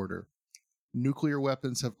Lithuania's border. Nuclear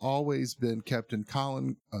weapons have always been kept in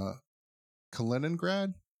Kaliningrad.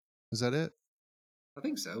 Is that it? I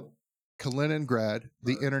think so. Kaliningrad,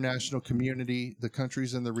 the international community, the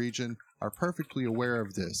countries in the region are perfectly aware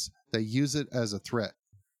of this. They use it as a threat.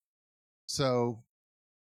 So,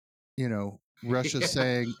 Russia's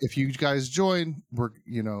saying, if you guys join, we're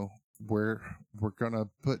going to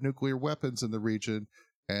put nuclear weapons in the region.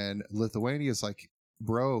 And Lithuania's like,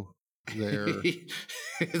 bro,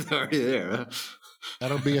 it's already there. Huh?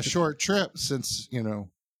 That'll be a short trip since,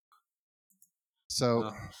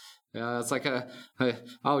 so. Yeah, it's like you're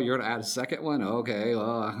going to add a second one? Okay,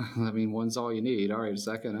 well, one's all you need. All right, a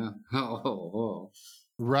second, huh?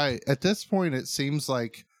 Right. At this point, it seems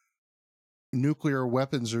like nuclear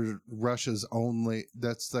weapons are Russia's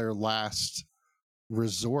that's their last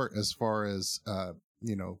resort as far as,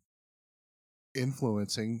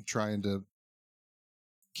 influencing, trying to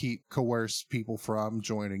coerce people from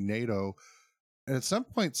joining NATO. And at some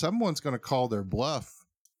point, someone's going to call their bluff.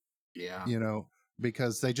 Yeah.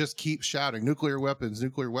 Because they just keep shouting nuclear weapons,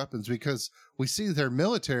 because we see their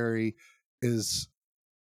military is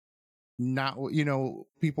not,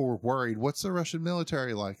 people were worried. What's the Russian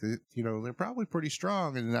military like? They're probably pretty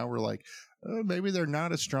strong. And now we're like, maybe they're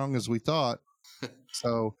not as strong as we thought.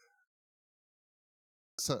 So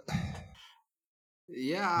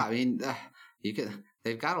yeah,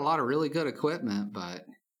 they've got a lot of really good equipment, but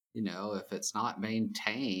if it's not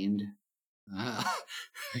maintained,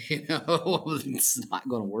 it's not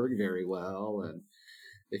going to work very well. And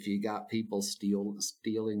if you got people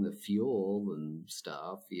stealing the fuel and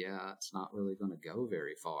stuff, it's not really going to go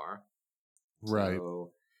very far. Right.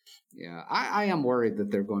 So, yeah, I am worried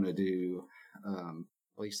that they're going to do at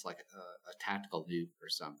least like a tactical nuke or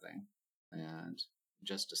something, and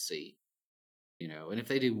just to see, and if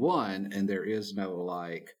they do one and there is no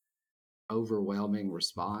like overwhelming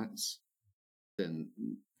response, then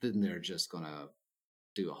they're just going to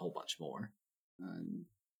do a whole bunch more.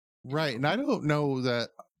 Right. And I don't know that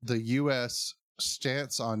the U.S.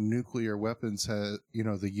 stance on nuclear weapons has,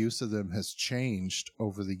 the use of them has changed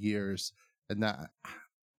over the years. And that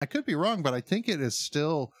I could be wrong, but I think it is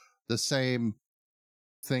still the same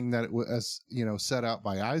thing that it was, set out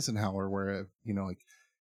by Eisenhower, where, like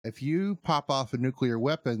if you pop off a nuclear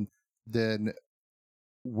weapon, then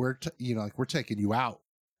we're taking you out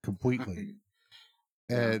completely.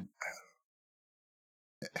 And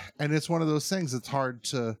it's one of those things. It's hard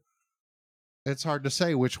to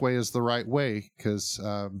say which way is the right way, because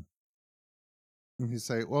you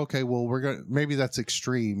say, well, okay, well, maybe that's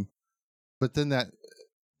extreme, but then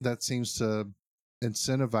that seems to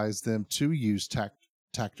incentivize them to use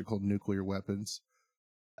tactical nuclear weapons.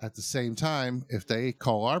 At the same time, if they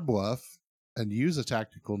call our bluff and use a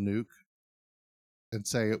tactical nuke, and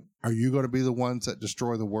say, "Are you going to be the ones that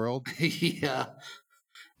destroy the world?" Yeah.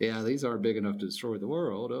 Yeah, these aren't big enough to destroy the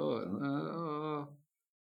world.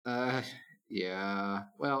 Yeah.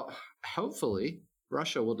 Well, hopefully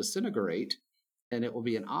Russia will disintegrate, and it will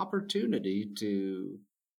be an opportunity to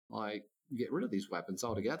like get rid of these weapons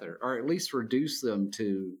altogether, or at least reduce them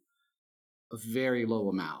to a very low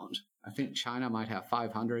amount. I think China might have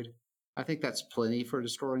 500. I think that's plenty for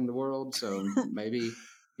destroying the world. So maybe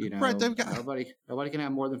Right? They've got nobody can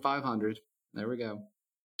have more than 500. There we go.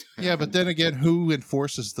 yeah, but then again, who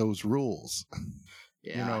enforces those rules?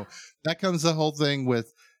 Yeah. That comes the whole thing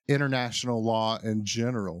with international law in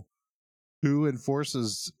general. Who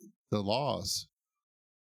enforces the laws?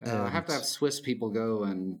 I have And to have Swiss people go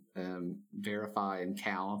and verify and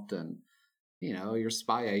count, and your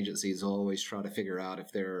spy agencies will always try to figure out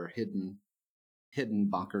if there are hidden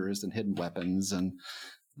bunkers and hidden weapons and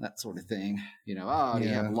that sort of thing. Do you have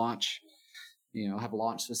yeah, launch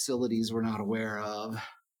facilities we're not aware of?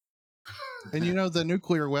 and the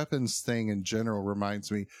nuclear weapons thing in general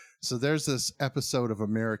reminds me. So there's this episode of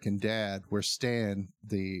American Dad where Stan,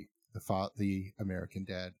 the American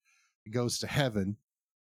Dad, goes to heaven,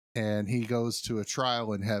 and he goes to a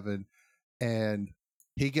trial in heaven, and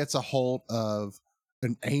he gets a hold of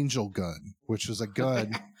an angel gun, which was a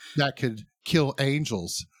gun that could kill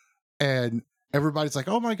angels. And everybody's like,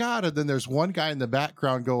 "Oh my God." And then there's one guy in the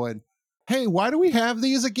background going, "Hey, why do we have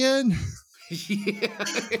these again?" Yeah.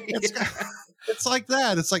 it's, it's like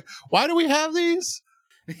that. It's like, why do we have these?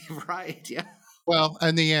 Right. Yeah. Well,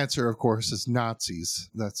 and the answer, of course, is Nazis.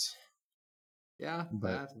 Yeah.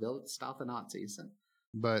 But, They'll stop the Nazis. And,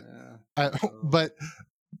 but, so but,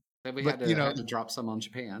 then we but, had to drop some on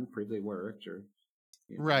Japan, prove they worked, or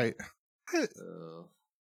right. Uh,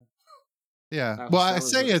 Yeah. Well, I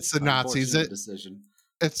say it's the Nazis. Decision.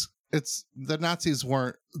 It's the Nazis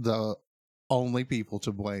weren't the only people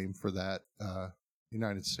to blame for that.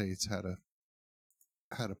 United States had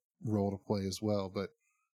a role to play as well, but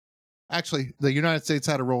actually, the United States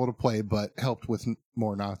had a role to play, but helped with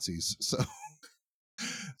more Nazis.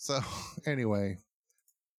 So anyway,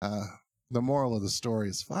 the moral of the story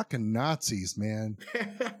is fucking Nazis, man.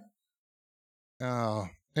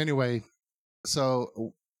 Anyway,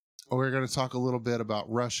 so we're going to talk a little bit about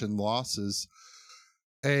Russian losses.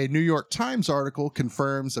 A New York Times article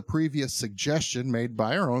confirms a previous suggestion made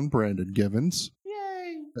by our own Brandon Givens.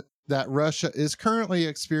 Yay! That Russia is currently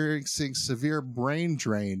experiencing severe brain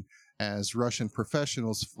drain as Russian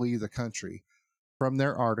professionals flee the country. From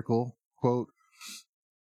their article, quote,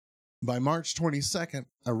 by March 22nd,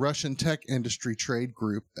 a Russian tech industry trade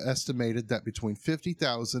group estimated that between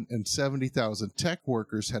 50,000 and 70,000 tech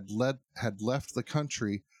workers had left the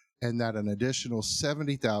country, and that an additional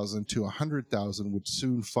 70,000 to 100,000 would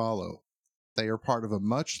soon follow. They are part of a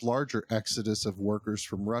much larger exodus of workers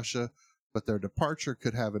from Russia, but their departure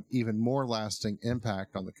could have an even more lasting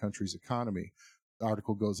impact on the country's economy. The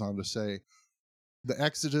article goes on to say, the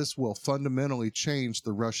exodus will fundamentally change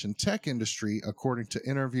the Russian tech industry, according to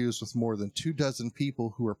interviews with more than 24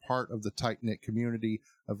 people who are part of the tight-knit community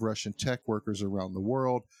of Russian tech workers around the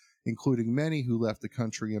world, including many who left the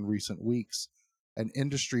country in recent weeks. An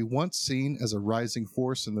industry once seen as a rising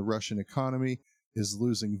force in the Russian economy is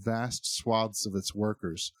losing vast swaths of its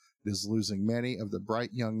workers. It is losing many of the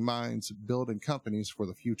bright young minds building companies for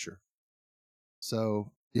the future.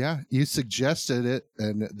 So, yeah, you suggested it,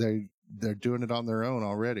 and they're doing it on their own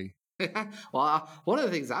already. Well, one of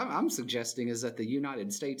the things I'm suggesting is that the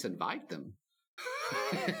United States invite them,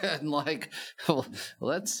 and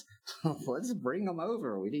let's bring them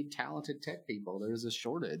over. We need talented tech people. There's a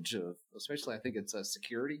shortage of, especially I think it's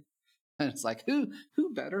security, and it's like who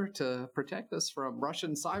better to protect us from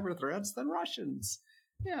Russian cyber threats than Russians?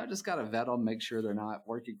 Just got to vet them, make sure they're not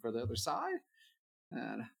working for the other side,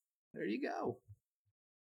 and there you go.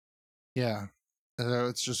 Yeah,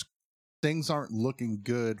 it's just things aren't looking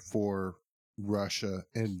good for Russia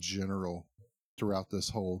in general throughout this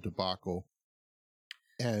whole debacle.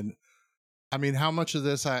 And I mean, how much of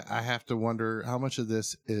this, I have to wonder, how much of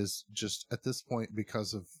this is just at this point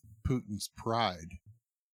because of Putin's pride?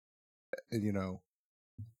 And,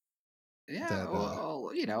 Yeah, that,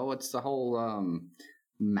 well, it's the whole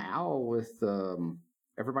Mao with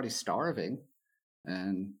everybody starving,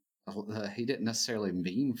 and he didn't necessarily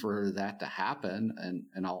mean for that to happen. And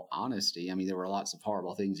in all honesty, I mean, there were lots of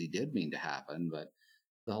horrible things he did mean to happen, but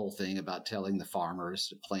the whole thing about telling the farmers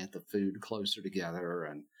to plant the food closer together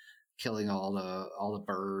and killing all the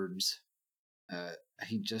birds,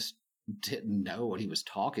 he just didn't know what he was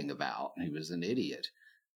talking about. He was an idiot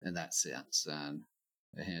in that sense, and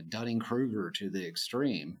Dunning Kruger to the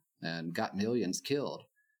extreme, and got millions killed.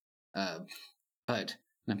 But but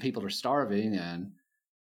then people are starving, and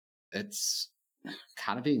it's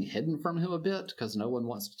kind of being hidden from him a bit because no one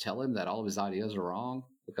wants to tell him that all of his ideas are wrong,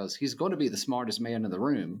 because he's going to be the smartest man in the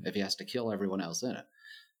room if he has to kill everyone else in it.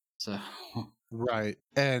 So Right.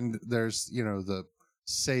 And there's, the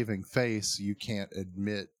saving face. You can't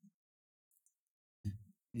admit,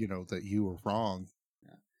 that you were wrong.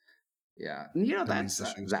 yeah, and that's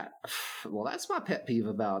issues. well, that's my pet peeve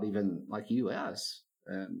about even like US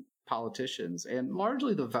and politicians and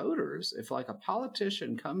largely the voters. If like a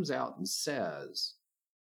politician comes out and says,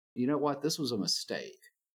 you know what, this was a mistake,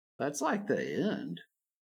 that's like the end.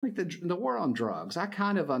 Like the war on drugs, I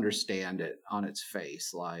kind of understand it on its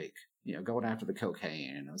face, like, going after the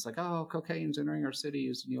cocaine. And it was like, oh, cocaine's entering our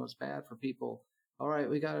cities, it's bad for people. All right,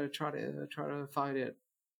 we got to try to fight it.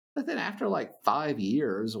 But then after like 5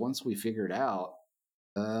 years, once we figured out,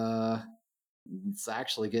 it's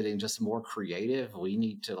actually getting just more creative. We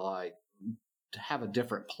need to have a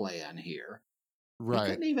different plan here. He Right.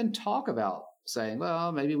 couldn't even talk about saying,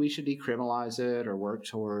 well, maybe we should decriminalize it or work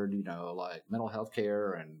toward, like mental health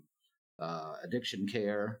care and addiction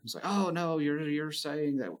care. It's like, oh no, you're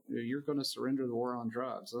saying that you're going to surrender the war on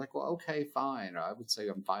drugs. I'm like, well, okay, fine. I would say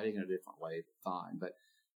I'm fighting in a different way, fine. But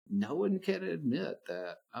no one can admit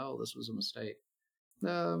that, oh, this was a mistake.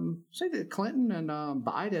 Say that Clinton and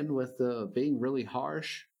Biden with being really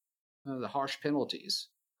harsh, the harsh penalties.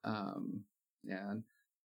 And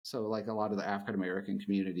so like a lot of the African American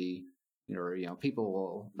community,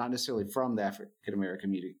 people not necessarily from the African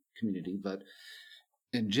American community, but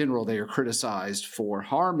in general, they are criticized for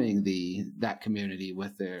harming that community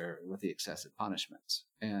with the excessive punishments.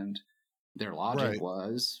 And their logic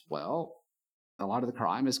was, well, a lot of the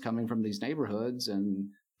crime is coming from these neighborhoods, and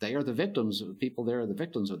they are the victims. People there are the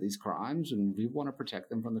victims of these crimes, and we want to protect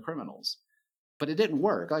them from the criminals. But it didn't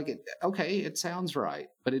work. Okay, it sounds right,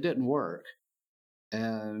 but it didn't work.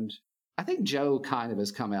 And I think Joe kind of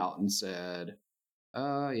has come out and said,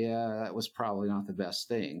 yeah, that was probably not the best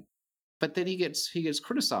thing. But then he gets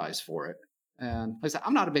criticized for it. And like I said,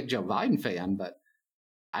 I'm not a big Joe Biden fan, but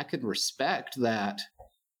I could respect that.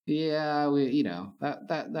 Yeah,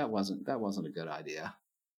 that wasn't a good idea.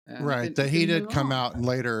 And right. That he did come out and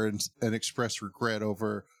later and express regret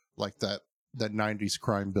over like that 90s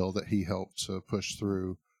crime bill that he helped to push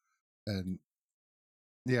through. And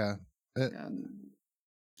yeah.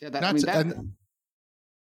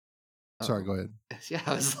 Sorry, go ahead. Yeah,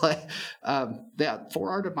 it's like for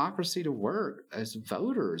our democracy to work as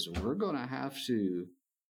voters, we're going to have to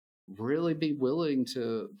really be willing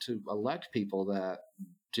to elect people that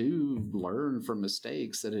do learn from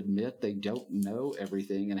mistakes, that admit they don't know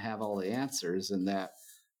everything and have all the answers, and that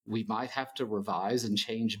we might have to revise and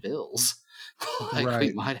change bills.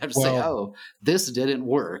 We might have to say, oh, this didn't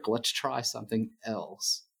work, let's try something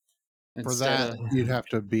else. For that, you'd have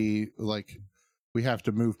to be like, we have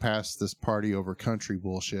to move past this party over country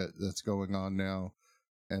bullshit that's going on now.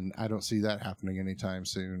 And I don't see that happening anytime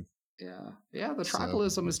soon. Yeah. The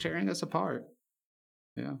tribalism is tearing us apart.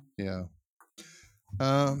 Yeah.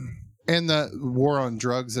 And the war on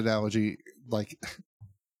drugs analogy, like,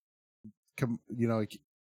 you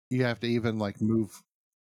have to even like move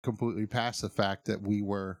completely past the fact that we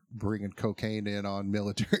were bringing cocaine in on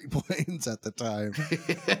military planes at the time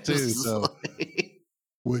too. So,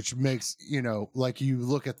 which makes, like, you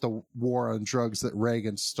look at the war on drugs that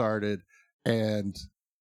Reagan started, and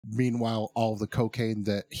meanwhile, all the cocaine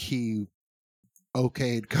that he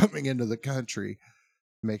okayed coming into the country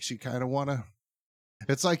makes you kind of want to.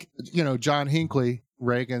 It's like, John Hinckley,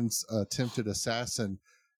 Reagan's attempted assassin,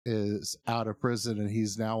 is out of prison, and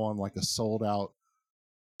he's now on like a sold out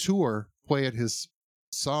tour playing his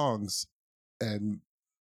songs, and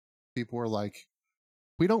people were like,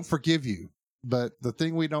 we don't forgive you, but the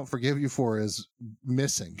thing we don't forgive you for is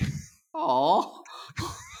missing. Oh,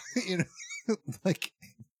 like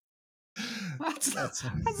that's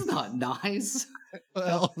not nice.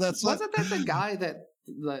 Well, wasn't that the guy that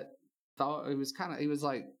thought he was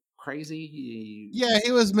like crazy?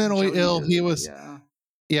 He was mentally ill. He was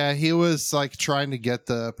he was like trying to get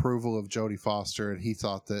the approval of Jodie Foster, and he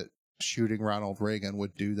thought that shooting Ronald Reagan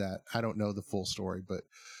would do that. I don't know the full story, but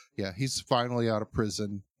yeah, he's finally out of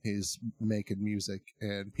prison. He's making music,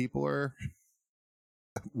 and people are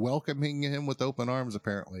welcoming him with open arms.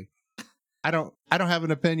 Apparently, I don't have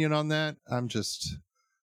an opinion on that. I'm just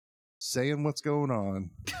saying what's going on.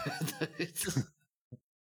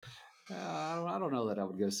 I don't know that I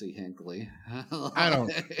would go see Hinckley.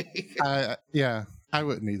 I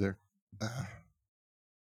wouldn't either.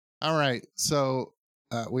 All right. So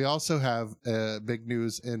we also have big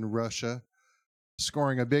news in Russia.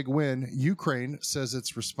 Scoring a big win, Ukraine says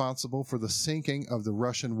it's responsible for the sinking of the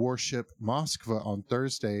Russian warship Moskva on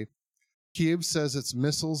Thursday. Kyiv says its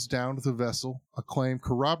missiles downed the vessel, a claim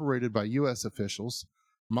corroborated by U.S. officials.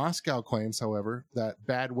 Moscow claims, however, that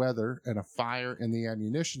bad weather and a fire in the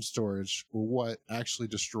ammunition storage were what actually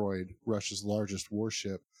destroyed Russia's largest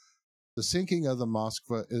warship. The sinking of the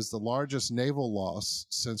Moskva is the largest naval loss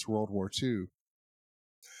since World War II.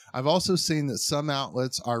 I've also seen that some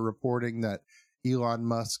outlets are reporting that Elon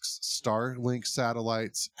Musk's Starlink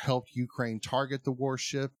satellites helped Ukraine target the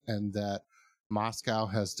warship and that Moscow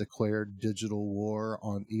has declared digital war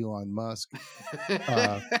on Elon Musk.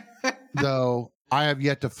 Though I have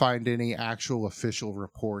yet to find any actual official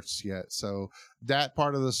reports yet. So that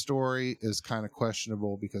part of the story is kind of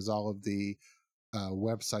questionable because all of the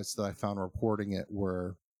websites that I found reporting it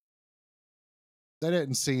they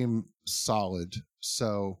didn't seem solid.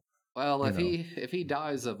 So, well, if he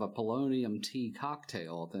dies of a polonium tea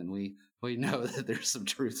cocktail, then we know that there's some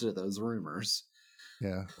truth to those rumors.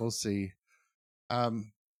 Yeah, we'll see.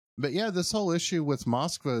 But yeah, this whole issue with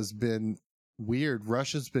Moskva has been weird.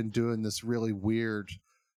 Russia's been doing this really weird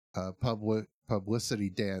publicity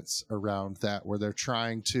dance around that, where they're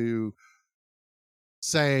trying to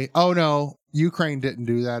say, "Oh no, Ukraine didn't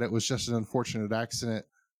do that. It was just an unfortunate accident,"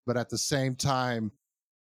 but at the same time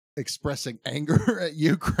expressing anger at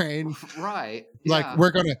Ukraine. Right. Like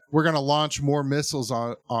yeah. we're gonna launch more missiles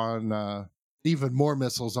on even more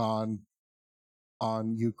missiles on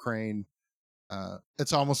Ukraine.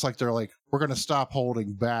 It's almost like they're like, we're going to stop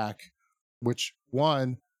holding back. Which,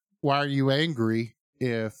 one, why are you angry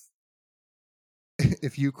if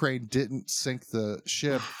Ukraine didn't sink the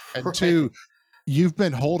ship? And Right. two, you've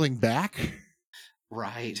been holding back?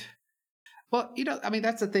 Right. Well, I mean,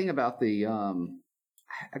 that's the thing about the,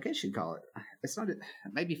 I guess you'd call it, it's not,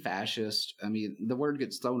 maybe fascist. I mean, the word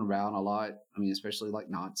gets thrown around a lot. I mean, especially like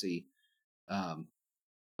Nazi.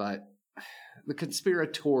 But the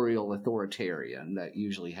conspiratorial authoritarian that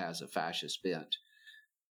usually has a fascist bent.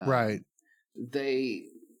 Right. They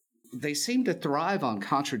seem to thrive on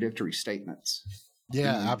contradictory statements.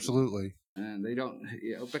 Yeah, absolutely. And they don't,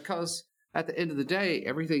 because at the end of the day,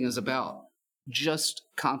 everything is about just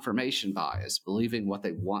confirmation bias, believing what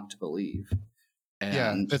they want to believe. And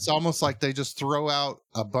yeah, it's almost like they just throw out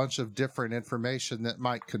a bunch of different information that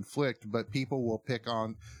might conflict, but people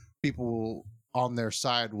on their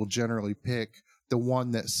side will generally pick the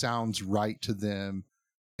one that sounds right to them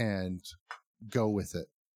and go with it.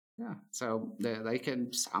 Yeah, so they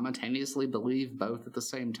can simultaneously believe both at the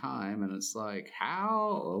same time, and it's like,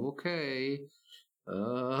 how? Okay.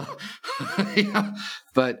 Yeah.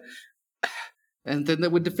 But, and then they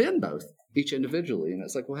would defend both, each individually, and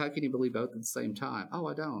it's like, well, how can you believe both at the same time? Oh,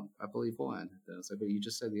 I don't. I believe one. Then it's like, but you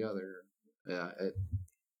just said the other. Yeah.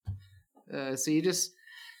 So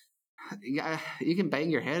you can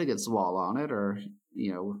bang your head against the wall on it, or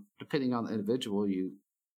depending on the individual, you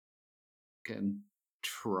can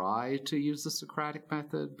try to use the Socratic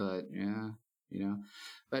method, but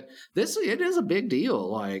but it is a big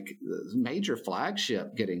deal. Like major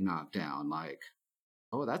flagship getting knocked down. Like,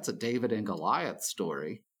 oh, that's a David and Goliath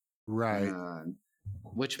story, right?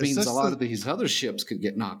 Which means a lot of these other ships could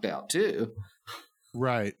get knocked out too,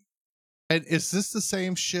 right? And is this the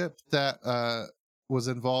same ship that was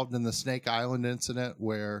involved in the Snake Island incident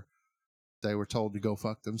where they were told to go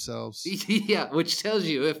fuck themselves? Yeah, which tells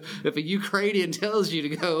you if a Ukrainian tells you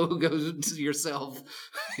to go to yourself,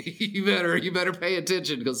 you better pay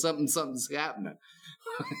attention because something's happening.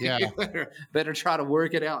 Yeah, you better try to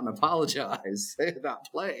work it out and apologize, not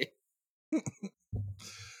play.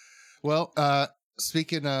 Well,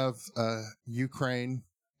 speaking of Ukraine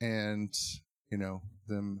and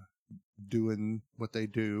them doing what they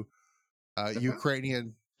do,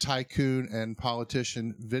 Ukrainian tycoon and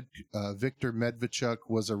politician Viktor Medvedchuk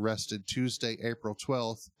was arrested Tuesday, April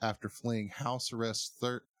 12th, after fleeing house arrest.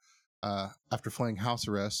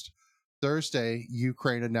 Thursday,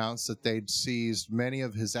 Ukraine announced that they'd seized many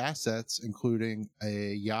of his assets, including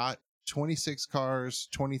a yacht, 26 cars,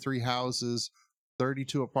 23 houses,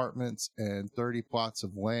 32 apartments, and 30 plots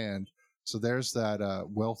of land. So there's that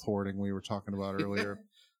wealth hoarding we were talking about earlier.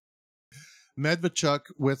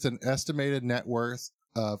 Medvedchuk, with an estimated net worth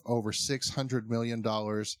of over $600 million,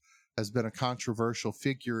 has been a controversial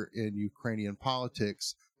figure in Ukrainian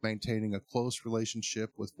politics, maintaining a close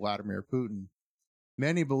relationship with Vladimir Putin.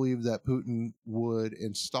 Many believe that Putin would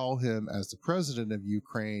install him as the president of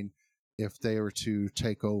Ukraine if they were to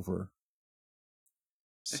take over.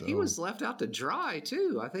 So, he was left out to dry,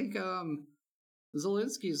 too. I think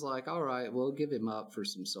Zelensky's like, all right, we'll give him up for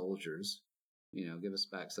some soldiers. give us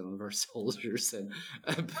back some of our soldiers. And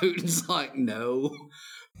Putin's like, no.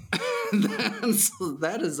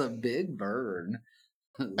 That is a big burn.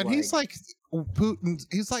 And he's like Putin.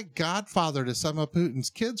 He's like godfather to some of Putin's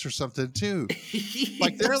kids or something too.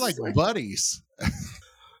 Like they're like buddies.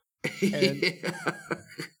 And,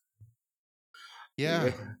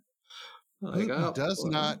 yeah. Like, Putin does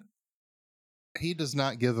not. He does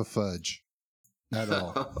not give a fudge at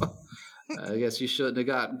all. I guess you shouldn't have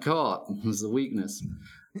gotten caught. Was the weakness.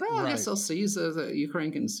 Well, I guess they'll seize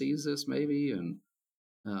Ukraine can seize this maybe and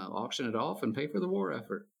auction it off and pay for the war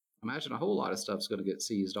effort. Imagine a whole lot of stuff's going to get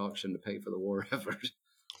seized, auctioned to pay for the war effort.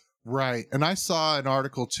 Right. And I saw an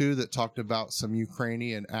article too that talked about some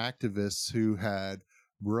Ukrainian activists who had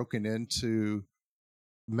broken into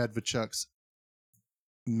Medvedchuk's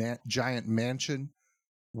giant mansion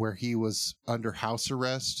where he was under house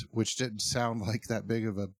arrest, which didn't sound like that big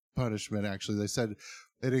of a punishment. Actually, they said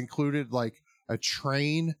it included like a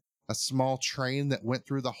small train that went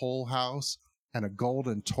through the whole house and a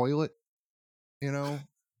golden toilet.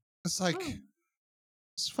 It's like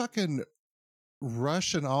these fucking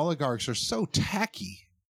Russian oligarchs are so tacky.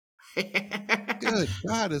 Good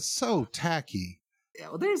God, it's so tacky. Yeah,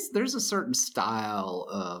 well, there's a certain style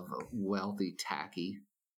of wealthy tacky.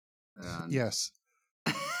 Yes.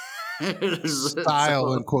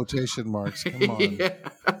 Style in quotation marks. Come on. Yeah,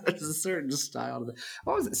 there's a certain style.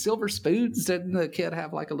 What was it? Silver Spoons? Didn't the kid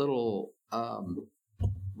have like a little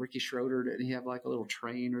Ricky Schroeder? Didn't he have like a little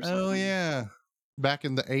train or something? Oh yeah, back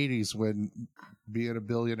in the 80s when being a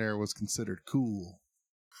billionaire was considered cool.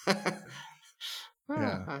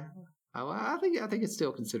 Yeah, I think it's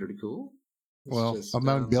still considered cool. It's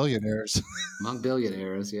among billionaires. Among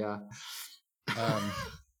billionaires, yeah.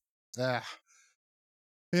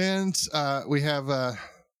 And we have,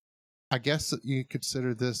 I guess you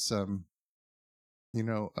consider this, a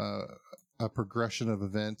progression of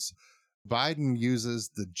events. Biden uses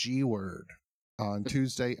the G word on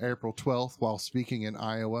Tuesday, April 12th, while speaking in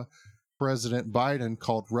Iowa. President Biden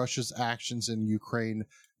called Russia's actions in Ukraine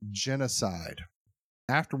genocide.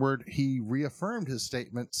 Afterward, he reaffirmed his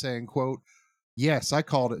statement, saying, quote, "Yes, I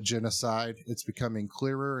called it genocide. It's becoming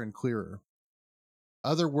clearer and clearer."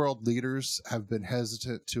 Other world leaders have been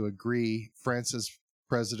hesitant to agree. France's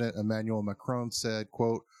President Emmanuel Macron said,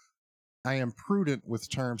 quote, "I am prudent with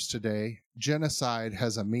terms today. Genocide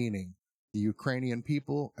has a meaning. The Ukrainian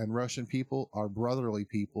people and Russian people are brotherly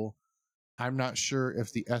people. I'm not sure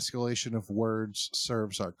if the escalation of words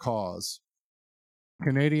serves our cause."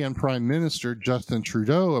 Canadian Prime Minister Justin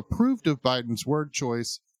Trudeau approved of Biden's word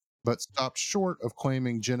choice, but stopped short of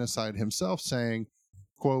claiming genocide himself, saying,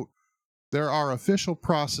 quote, "There are official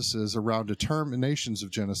processes around determinations of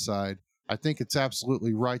genocide. I think it's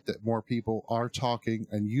absolutely right that more people are talking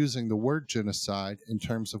and using the word genocide in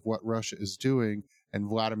terms of what Russia is doing and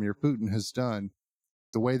Vladimir Putin has done,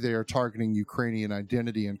 the way they are targeting Ukrainian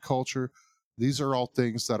identity and culture. These are all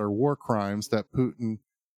things that are war crimes that Putin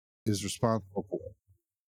is responsible for."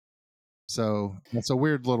 So that's a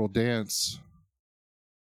weird little dance.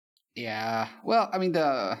 Yeah. Well, I mean,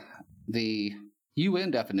 the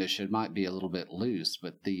UN definition might be a little bit loose,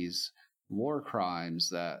 but these war crimes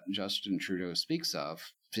that Justin Trudeau speaks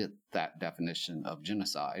of fit that definition of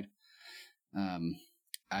genocide.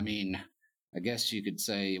 I mean, I guess you could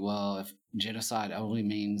say, well, if genocide only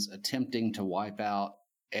means attempting to wipe out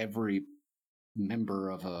every member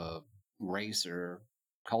of a race or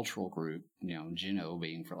cultural group, geno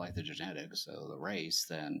being for like the genetics, so the race,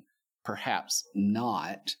 then perhaps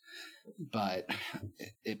not. But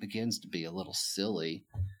it begins to be a little silly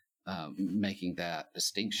making that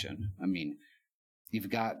distinction. I mean, you've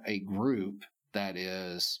got a group that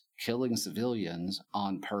is killing civilians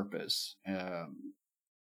on purpose,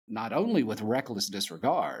 not only with reckless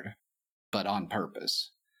disregard, but on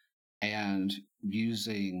purpose, and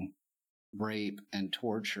using rape and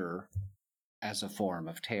torture as a form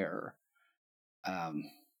of terror.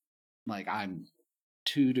 Like, I'm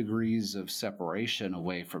 2 degrees of separation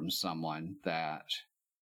away from someone that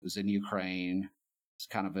was in Ukraine. It's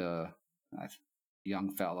kind of a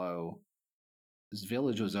young fellow. His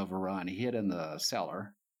village was overrun. He hid in the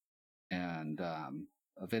cellar, and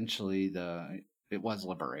eventually it was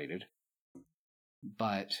liberated.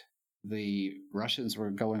 But the Russians were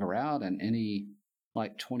going around, and any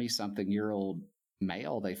like 20-something-year-old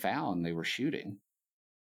male they found, they were shooting.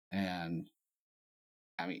 And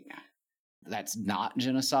I mean, that's not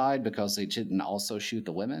genocide because they didn't also shoot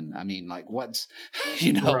the women. I mean, like, what's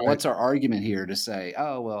what's our argument here to say,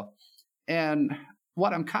 oh, well, and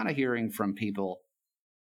what I'm kind of hearing from people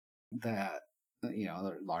that,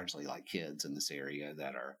 they're largely like kids in this area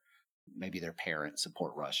that are maybe their parents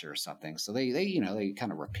support Russia or something. So they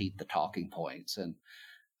kind of repeat the talking points, and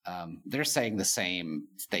they're saying the same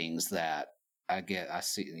things that I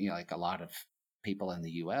see, like a lot of people in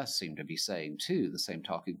the U.S. seem to be saying too, the same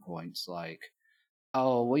talking points, like,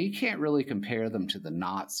 oh, well, you can't really compare them to the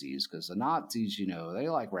Nazis because the Nazis, they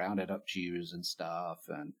like rounded up Jews and stuff,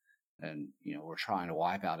 and we're trying to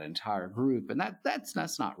wipe out an entire group, and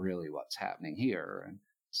that's not really what's happening here. And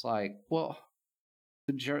it's like, well,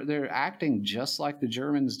 they're acting just like the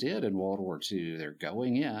Germans did in World War II. They're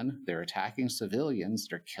going in, they're attacking civilians,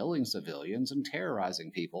 they're killing civilians and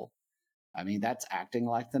terrorizing people. I mean, that's acting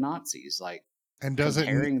like the Nazis. Like, and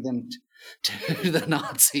comparing them to the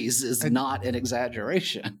Nazis is not an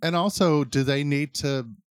exaggeration. And also, do they need to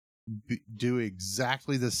do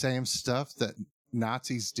exactly the same stuff that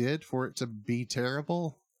Nazis did for it to be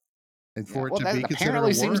terrible? And for it to be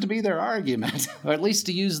apparently seems to be their argument, or at least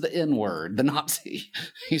to use the N word. The Nazi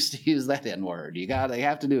used to use that N word. They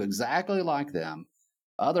have to do exactly like them,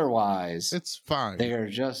 otherwise it's fine.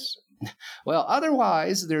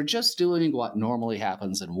 Otherwise they're just doing what normally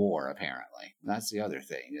happens in war. Apparently, that's the other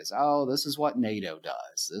thing. Is this is what NATO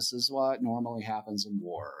does. This is what normally happens in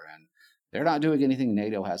war, and they're not doing anything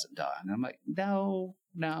NATO hasn't done. And I'm like, no,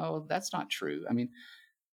 that's not true. I mean,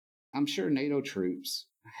 I'm sure NATO troops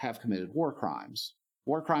have committed war crimes.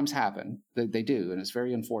 War crimes happen. They do, and it's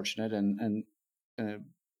very unfortunate, and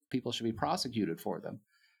people should be prosecuted for them.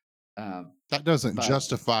 That doesn't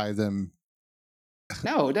justify them.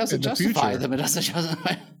 No, it doesn't justify them. It doesn't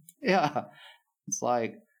justify. Yeah. It's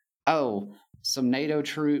like, some NATO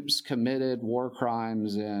troops committed war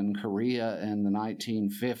crimes in Korea in the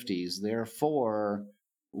 1950s. Therefore,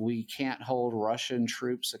 we can't hold Russian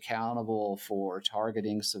troops accountable for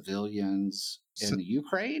targeting civilians in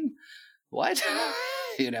Ukraine. What?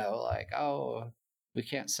 We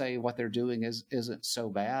can't say what they're doing isn't so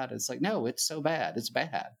bad. It's like, no, it's so bad. It's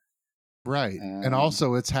bad. Right. And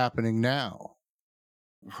also it's happening now.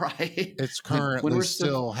 Right. It's currently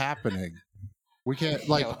still happening. We can't,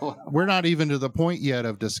 we're not even to the point yet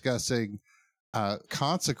of discussing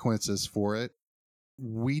consequences for it.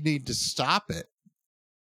 We need to stop it.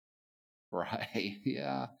 Right.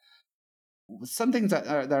 Yeah. Some things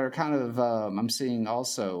that are kind of I'm seeing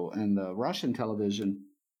also in the Russian television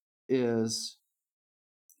is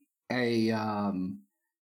again,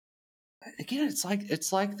 it's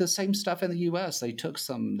like the same stuff in the U.S. They took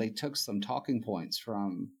some talking points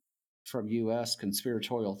from U.S.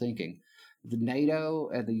 conspiratorial thinking. The NATO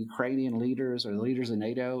and the Ukrainian leaders, or the leaders of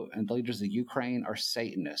NATO and the leaders of Ukraine, are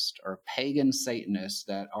Satanists or pagan Satanists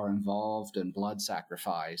that are involved in blood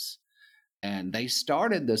sacrifice. And they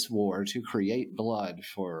started this war to create blood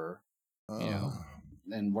for,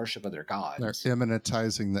 and worship of their gods. They're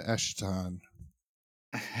immanentizing the Eshtan.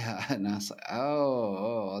 And I was like,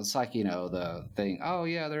 it's like, the thing,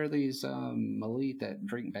 there are these elite that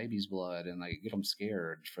drink babies' blood and they get them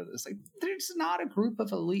scared for this. Like, there's not a group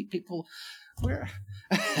of elite people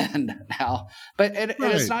and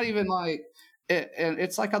it's not even like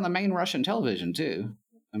it's like on the main Russian television too.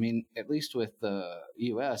 I mean, at least with the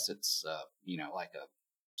US, it's like a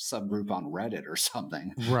subgroup on Reddit or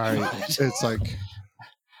something. Right. It's like,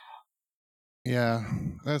 yeah,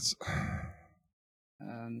 that's.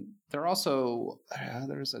 They're also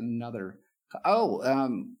there's another.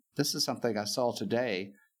 This is something I saw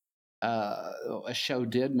today. A show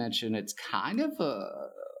did mention it's kind of a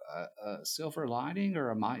silver lining,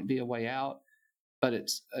 or it might be a way out, but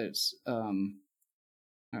it's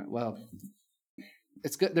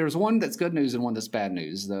it's good. There's one that's good news and one that's bad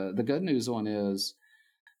news. The good news one is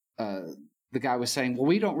the guy was saying, well,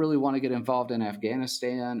 we don't really want to get involved in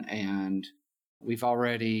Afghanistan, and we've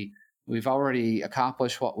already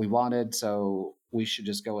accomplished what we wanted, so we should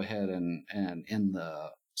just go ahead and end the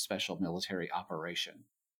special military operation.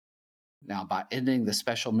 Now, by ending the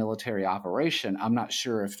special military operation, I'm not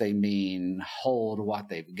sure if they mean hold what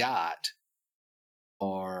they've got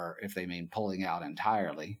or if they mean pulling out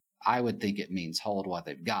entirely. I would think it means hold what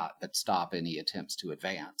they've got, but stop any attempts to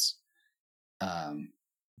advance.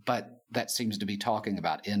 But that seems to be talking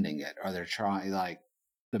about ending it, or they're trying, like,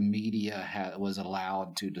 the media was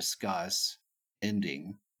allowed to discuss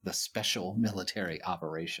ending the special military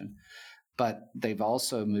operation. But they've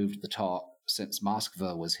also moved the talk, since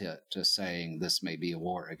Moscow was hit, to saying this may be a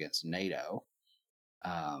war against NATO.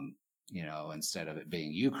 Instead of it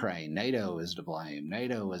being Ukraine, NATO is to blame.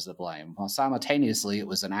 NATO is to blame. Well, simultaneously, it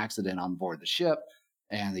was an accident on board the ship,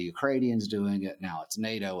 and the Ukrainians doing it. Now it's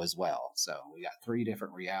NATO as well. So we got three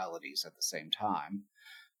different realities at the same time.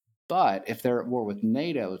 But if they're at war with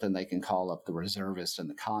NATO, then they can call up the reservists and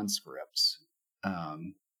the conscripts.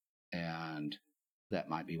 And that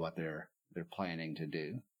might be what they're planning to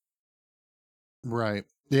do. Right.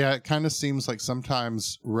 Yeah, it kind of seems like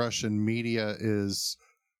sometimes Russian media is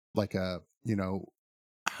like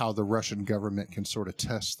how the Russian government can sort of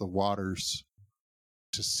test the waters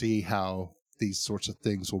to see how these sorts of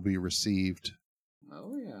things will be received.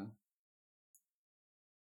 Oh, yeah.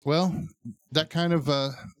 Well, that kind of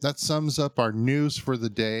that sums up our news for the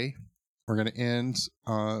day. We're going to end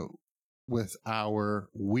with our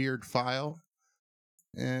weird file.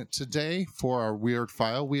 And today, for our weird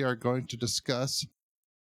file, we are going to discuss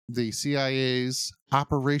the CIA's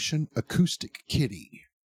Operation Acoustic Kitty.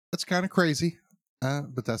 That's kind of crazy,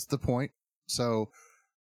 but that's the point. So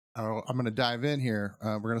I'm going to dive in here.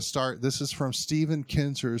 We're going to start. This is from Stephen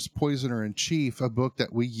Kinzer's Poisoner in Chief, a book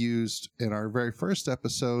that we used in our very first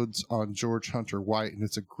episodes on George Hunter White, and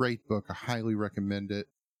it's a great book. I highly recommend it.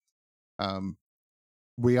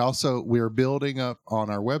 We're building up on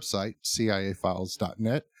our website,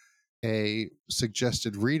 ciafiles.net, a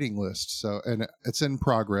suggested reading list. So, and it's in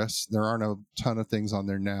progress. There aren't a ton of things on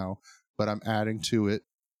there now, but I'm adding to it.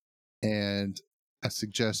 And I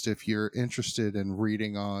suggest if you're interested in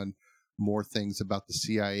reading on more things about the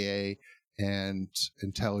CIA and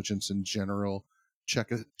intelligence in general,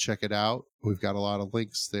 check it out. We've got a lot of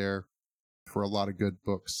links there for a lot of good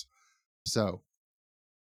books. So,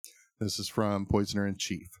 this is from Poisoner in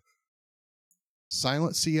Chief.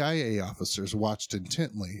 Silent CIA officers watched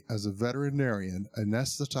intently as a veterinarian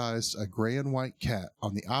anesthetized a gray and white cat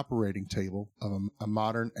on the operating table of a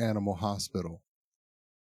modern animal hospital.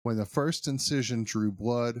 When the first incision drew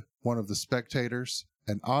blood, one of the spectators,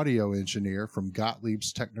 an audio engineer from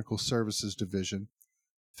Gottlieb's Technical Services Division,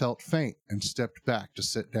 felt faint and stepped back to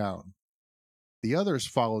sit down. The others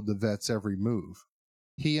followed the vet's every move.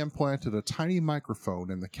 He implanted a tiny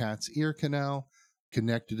microphone in the cat's ear canal,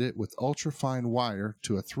 connected it with ultrafine wire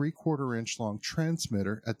to a 3/4-inch long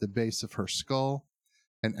transmitter at the base of her skull,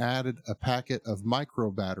 and added a packet of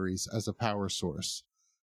micro batteries as a power source.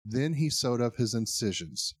 Then he sewed up his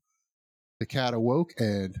incisions. The cat awoke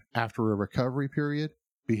and, after a recovery period,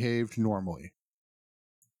 behaved normally.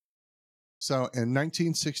 So, in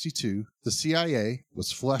 1962, the CIA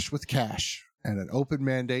was flush with cash and an open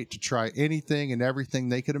mandate to try anything and everything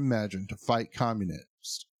they could imagine to fight communism.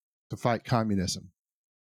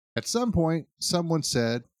 At some point, someone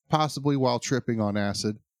said, possibly while tripping on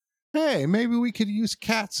acid, "Hey, maybe we could use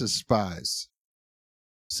cats as spies."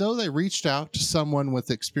 So they reached out to someone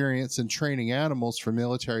with experience in training animals for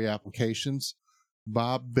military applications,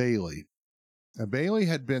 Bob Bailey. Now, Bailey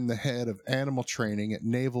had been the head of animal training at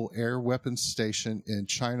Naval Air Weapons Station in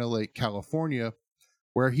China Lake, California,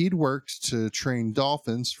 where he'd worked to train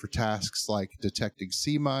dolphins for tasks like detecting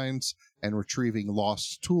sea mines and retrieving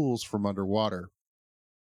lost tools from underwater.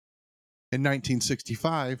 In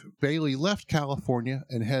 1965, Bailey left California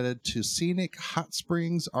and headed to scenic Hot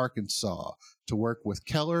Springs, Arkansas, to work with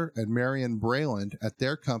Keller and Marion Breland at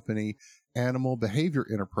their company, Animal Behavior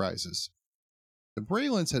Enterprises. The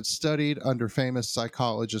Brelands had studied under famous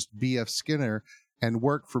psychologist B.F. Skinner and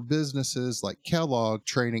worked for businesses like Kellogg,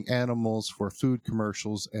 training animals for food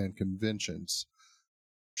commercials and conventions.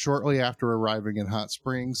 Shortly after arriving in Hot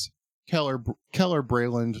Springs, Keller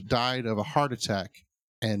Breland died of a heart attack,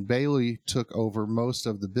 and Bailey took over most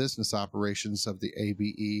of the business operations of the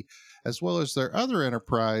ABE, as well as their other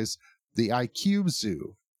enterprise, the iCube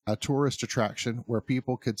Zoo, a tourist attraction where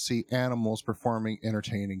people could see animals performing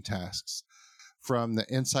entertaining tasks. From the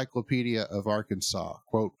Encyclopedia of Arkansas,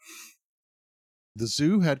 quote, "The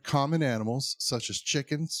zoo had common animals such as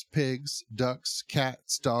chickens, pigs, ducks,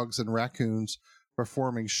 cats, dogs, and raccoons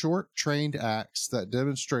performing short, trained acts that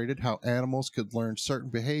demonstrated how animals could learn certain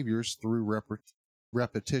behaviors through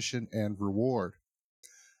repetition and reward.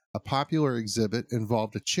 A popular exhibit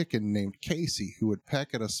involved a chicken named Casey who would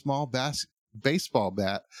peck at a small baseball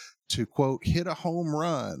bat to, quote, hit a home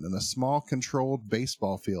run in a small controlled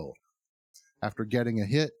baseball field. After getting a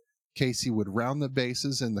hit, Casey would round the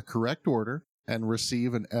bases in the correct order and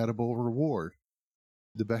receive an edible reward.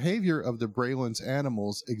 The behavior of the Breland's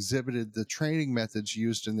animals exhibited the training methods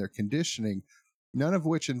used in their conditioning, none of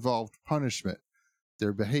which involved punishment.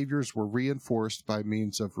 Their behaviors were reinforced by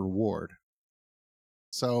means of reward."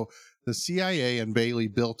 So the CIA and Bailey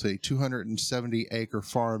built a 270-acre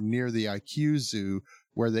farm near the IQ Zoo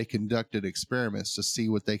where they conducted experiments to see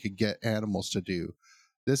what they could get animals to do.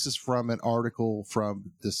 This is from an article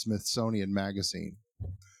from the Smithsonian Magazine.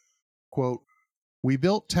 Quote, "We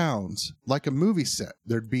built towns like a movie set.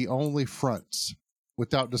 There'd be only fronts."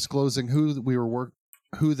 Without disclosing who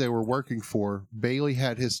they were working for, Bailey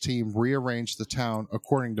had his team rearrange the town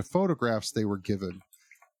according to photographs they were given.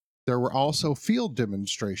 There were also field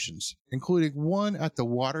demonstrations, including one at the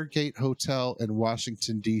Watergate Hotel in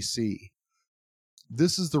Washington, D.C.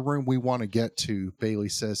 "This is the room we want to get to," Bailey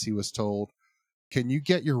says he was told. "Can you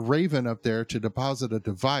get your Raven up there to deposit a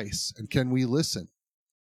device, and can we listen?"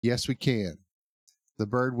 "Yes, we can." The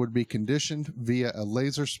bird would be conditioned via a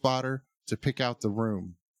laser spotter to pick out the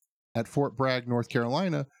room. At Fort Bragg, North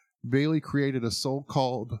Carolina, Bailey created a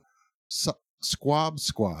so-called squab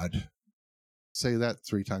squad. Say that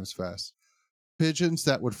 3 times fast. Pigeons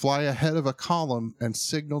that would fly ahead of a column and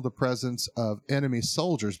signal the presence of enemy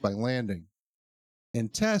soldiers by landing. In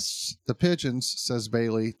tests, the pigeons, says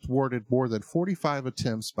Bailey, thwarted more than 45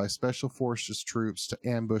 attempts by Special Forces troops to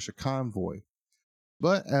ambush a convoy.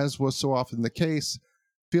 But as was so often the case,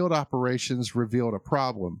 field operations revealed a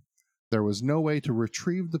problem. There was no way to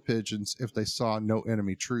retrieve the pigeons if they saw no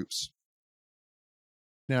enemy troops.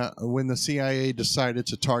 Now, when the CIA decided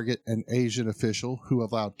to target an Asian official who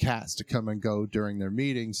allowed cats to come and go during their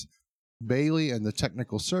meetings, Bailey and the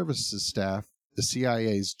technical services staff, the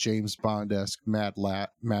CIA's James Bond-esque mad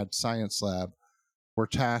science lab, were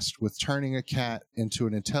tasked with turning a cat into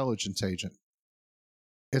an intelligence agent.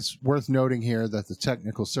 It's worth noting here that the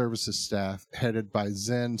technical services staff, headed by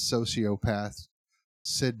Zen sociopath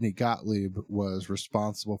Sidney Gottlieb, was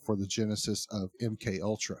responsible for the genesis of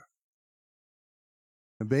MKUltra.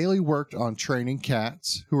 Bailey worked on training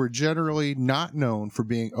cats, who are generally not known for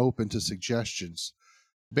being open to suggestions.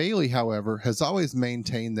 Bailey, however, has always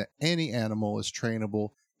maintained that any animal is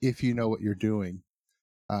trainable if you know what you're doing.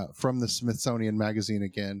 From the Smithsonian Magazine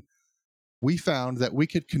again, "We found that we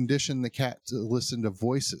could condition the cat to listen to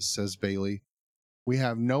voices," says Bailey. "We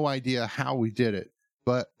have no idea how we did it,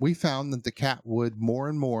 but we found that the cat would more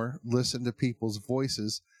and more listen to people's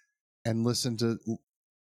voices and listen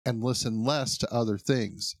less to other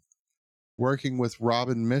things." Working with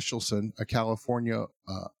Robin Michelson, a California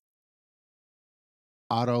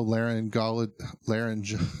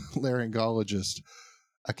otolaryngologist,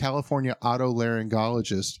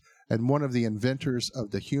 and one of the inventors of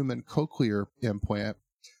the human cochlear implant,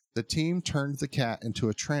 the team turned the cat into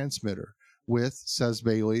a transmitter with, says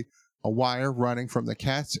Bailey, a wire running from the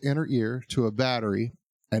cat's inner ear to a battery,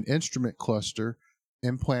 an instrument cluster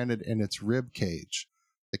implanted in its rib cage.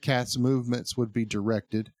 The cat's movements would be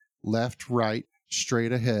directed left, right,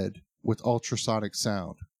 straight ahead with ultrasonic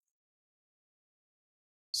sound.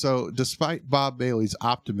 So, despite Bob Bailey's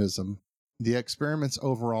optimism, the experiments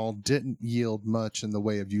overall didn't yield much in the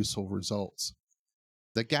way of useful results.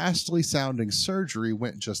 The ghastly sounding surgery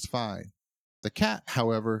went just fine. The cat,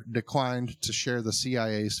 however, declined to share the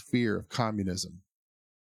CIA's fear of communism.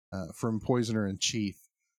 From Poisoner in Chief,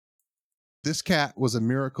 "This cat was a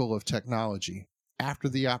miracle of technology. After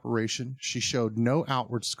the operation, she showed no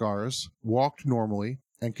outward scars, walked normally,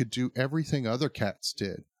 and could do everything other cats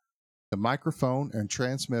did. The microphone and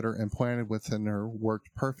transmitter implanted within her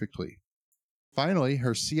worked perfectly. Finally,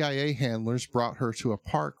 her CIA handlers brought her to a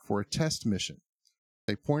park for a test mission.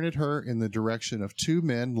 They pointed her in the direction of 2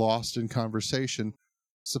 men lost in conversation,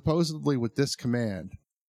 supposedly with this command: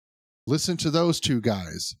 'Listen to those 2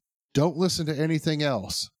 guys. Don't listen to anything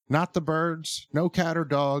else. Not the birds, no cat or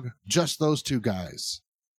dog, just those 2 guys.'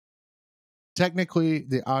 Technically,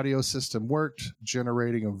 the audio system worked,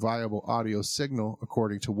 generating a viable audio signal,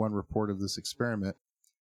 according to one report of this experiment.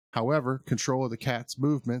 However, control of the cat's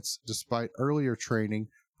movements, despite earlier training,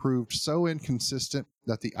 proved so inconsistent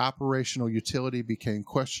that the operational utility became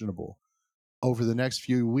questionable. Over the next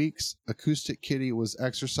few weeks, Acoustic Kitty was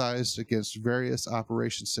exercised against various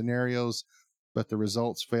operation scenarios, but the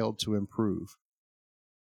results failed to improve."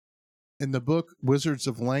 In the book Wizards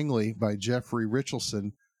of Langley by Jeffrey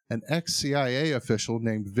Richelson, an ex-CIA official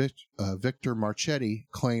named Victor Marchetti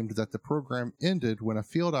claimed that the program ended when a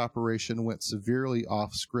field operation went severely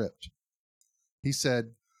off script. He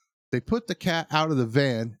said, "They put the cat out of the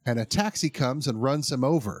van and a taxi comes and runs him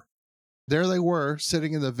over. There they were,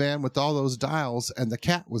 sitting in the van with all those dials, and the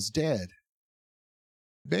cat was dead."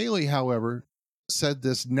 Bailey, however, said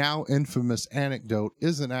this now infamous anecdote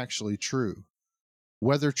isn't actually true.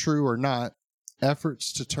 Whether true or not,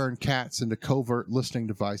 efforts to turn cats into covert listening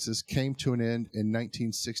devices came to an end in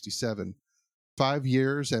 1967, 5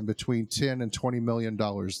 years and between $10 and $20 million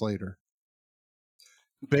later.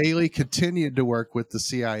 Bailey continued to work with the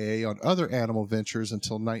CIA on other animal ventures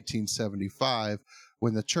until 1975,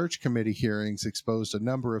 when the Church Committee hearings exposed a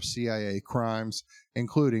number of CIA crimes,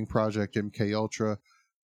 including Project MKUltra,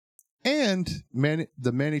 and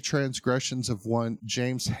the many transgressions of one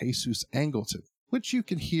James Jesus Angleton, which you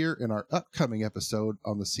can hear in our upcoming episode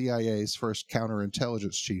on the CIA's first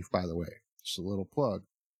counterintelligence chief, by the way. Just a little plug.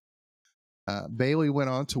 Bailey went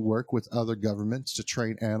on to work with other governments to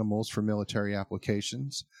train animals for military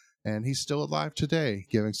applications, and he's still alive today,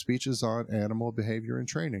 giving speeches on animal behavior and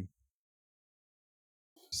training.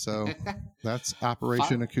 So that's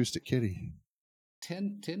Operation Acoustic Kitty.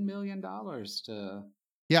 $10 million to...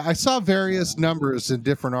 Yeah, I saw various numbers in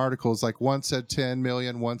different articles. Like one said 10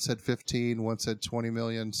 million, one said 15, one said 20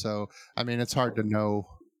 million. So, I mean, it's hard to know,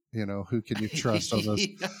 who can you trust on those.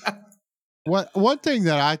 One thing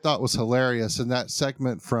that I thought was hilarious in that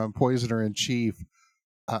segment from Poisoner in Chief,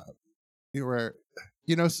 where,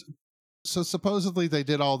 so supposedly they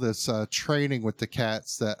did all this training with the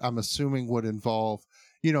cats that I'm assuming would involve,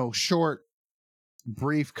 short,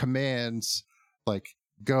 brief commands like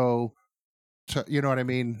go to, you know what I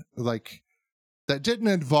mean? Like that didn't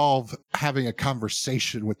involve having a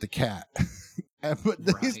conversation with the cat. But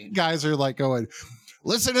these guys are like going,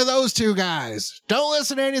 listen to those two guys. Don't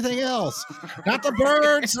listen to anything else. Not the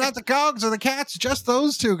birds, not the cogs or the cats, just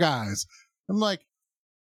those two guys. I'm like,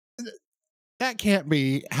 that can't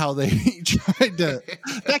be how they tried to,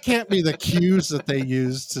 that can't be the cues that they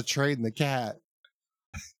used to train the cat.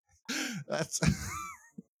 That's...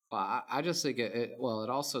 Well, I just think it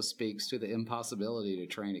also speaks to the impossibility to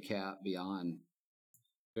train a cat beyond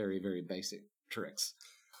very, very basic tricks.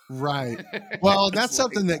 Right. Well, that's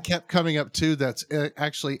something that kept coming up too. That's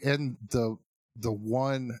actually in the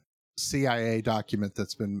one CIA document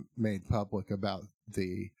that's been made public about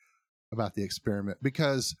the experiment,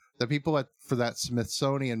 because the people for that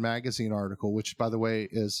Smithsonian Magazine article, which by the way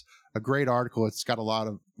is a great article, it's got a lot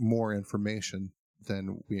of more information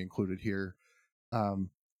than we included here.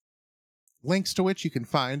 Links to which you can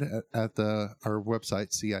find at our website,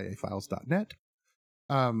 ciafiles.net.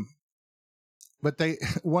 But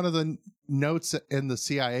one of the notes in the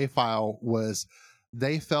CIA file was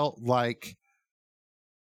they felt like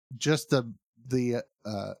just the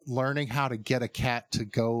learning how to get a cat to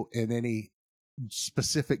go in any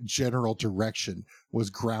specific general direction was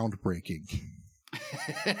groundbreaking.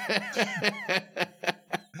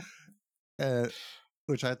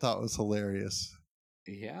 Which I thought was hilarious.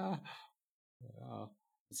 Yeah.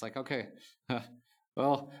 It's like, okay,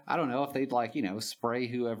 well, I don't know if they'd spray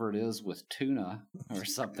whoever it is with tuna or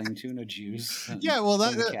something, tuna juice. Yeah, well,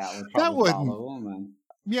 that wouldn't. Follow them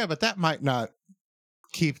yeah, but that might not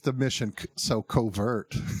keep the mission so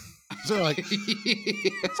covert. So like,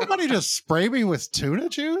 somebody just spray me with tuna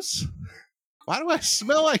juice? Why do I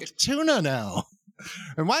smell like tuna now?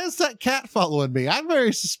 And why is that cat following me? I'm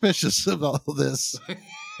very suspicious of all this.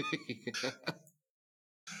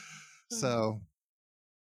 So,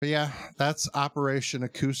 but yeah, that's Operation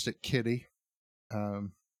Acoustic Kitty.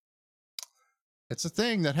 It's a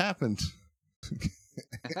thing that happened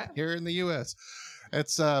here in the U.S.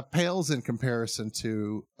 It's pales in comparison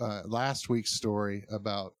to last week's story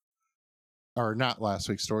about, or not last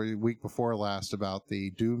week's story, week before last, about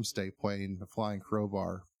the Doomsday plane, the Flying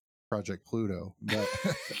Crowbar, Project Pluto. But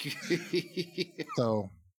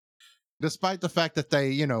so, despite the fact that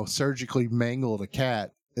they, surgically mangled a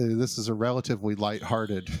cat, this is a relatively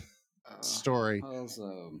lighthearted story.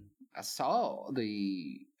 I saw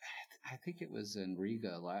I think it was in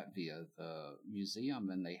Riga, Latvia, the museum,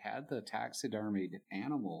 and they had the taxidermied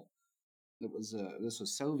animal. This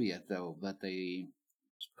was Soviet though, but they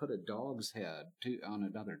put a dog's head on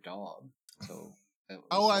another dog. So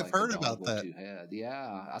I've heard about that. Two head.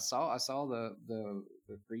 Yeah, I saw the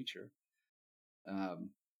creature. I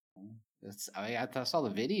saw the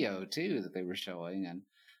video too that they were showing, and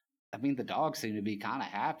I mean the dogs seem to be kind of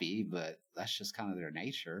happy, but that's just kind of their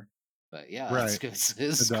nature. But yeah, right.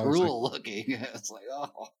 It's cruel looking. It's like,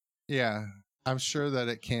 oh. Yeah, I'm sure that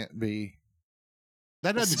it can't be.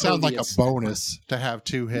 That doesn't sound like a bonus to have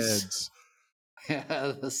two heads.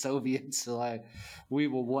 Yeah, the Soviets are like, we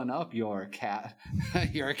will one up your cat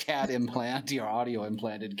implant, your audio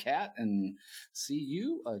implanted cat, and see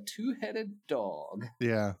you a two-headed dog.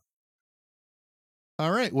 Yeah.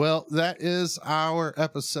 All right. Well, that is our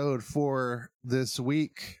episode for this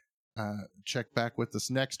week. Check back with us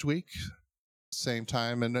next week, same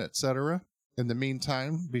time and etc. In the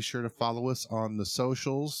meantime, be sure to follow us on the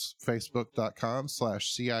socials,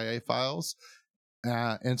 facebook.com/CIA Files,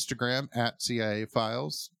 Instagram @CIA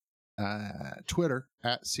Files, Twitter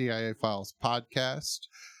 @CIA Files Podcast.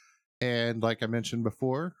 And like I mentioned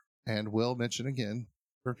before, and will mention again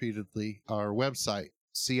repeatedly, our website,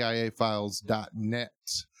 ciafiles.net.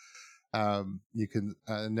 You can,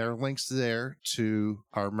 and there are links there to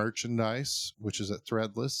our merchandise, which is at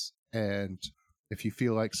Threadless. And if you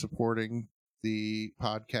feel like supporting the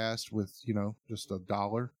podcast with, just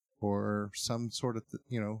 $1 or some sort of,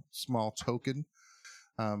 small token,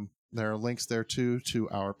 There are links there too to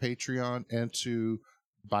our Patreon and to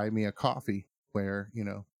Buy Me a Coffee, where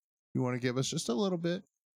you want to give us just a little bit,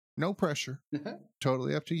 no pressure,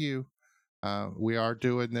 totally up to you. We are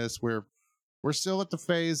doing this. We're still at the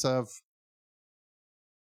phase of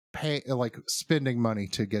spending money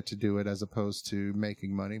to get to do it, as opposed to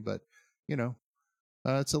making money. But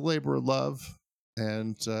it's a labor of love,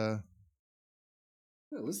 and The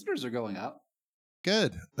listeners are going up.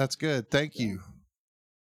 good. That's good. Thank you.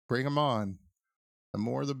 Bring them on. The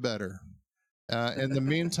more, the better. In the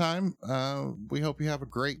meantime, we hope you have a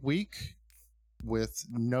great week with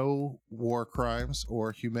no war crimes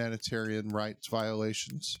or humanitarian rights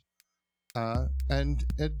violations, and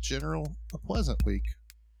in general, a pleasant week.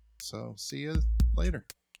 So see you later.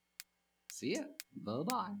 See ya.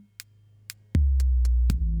 Bye-bye.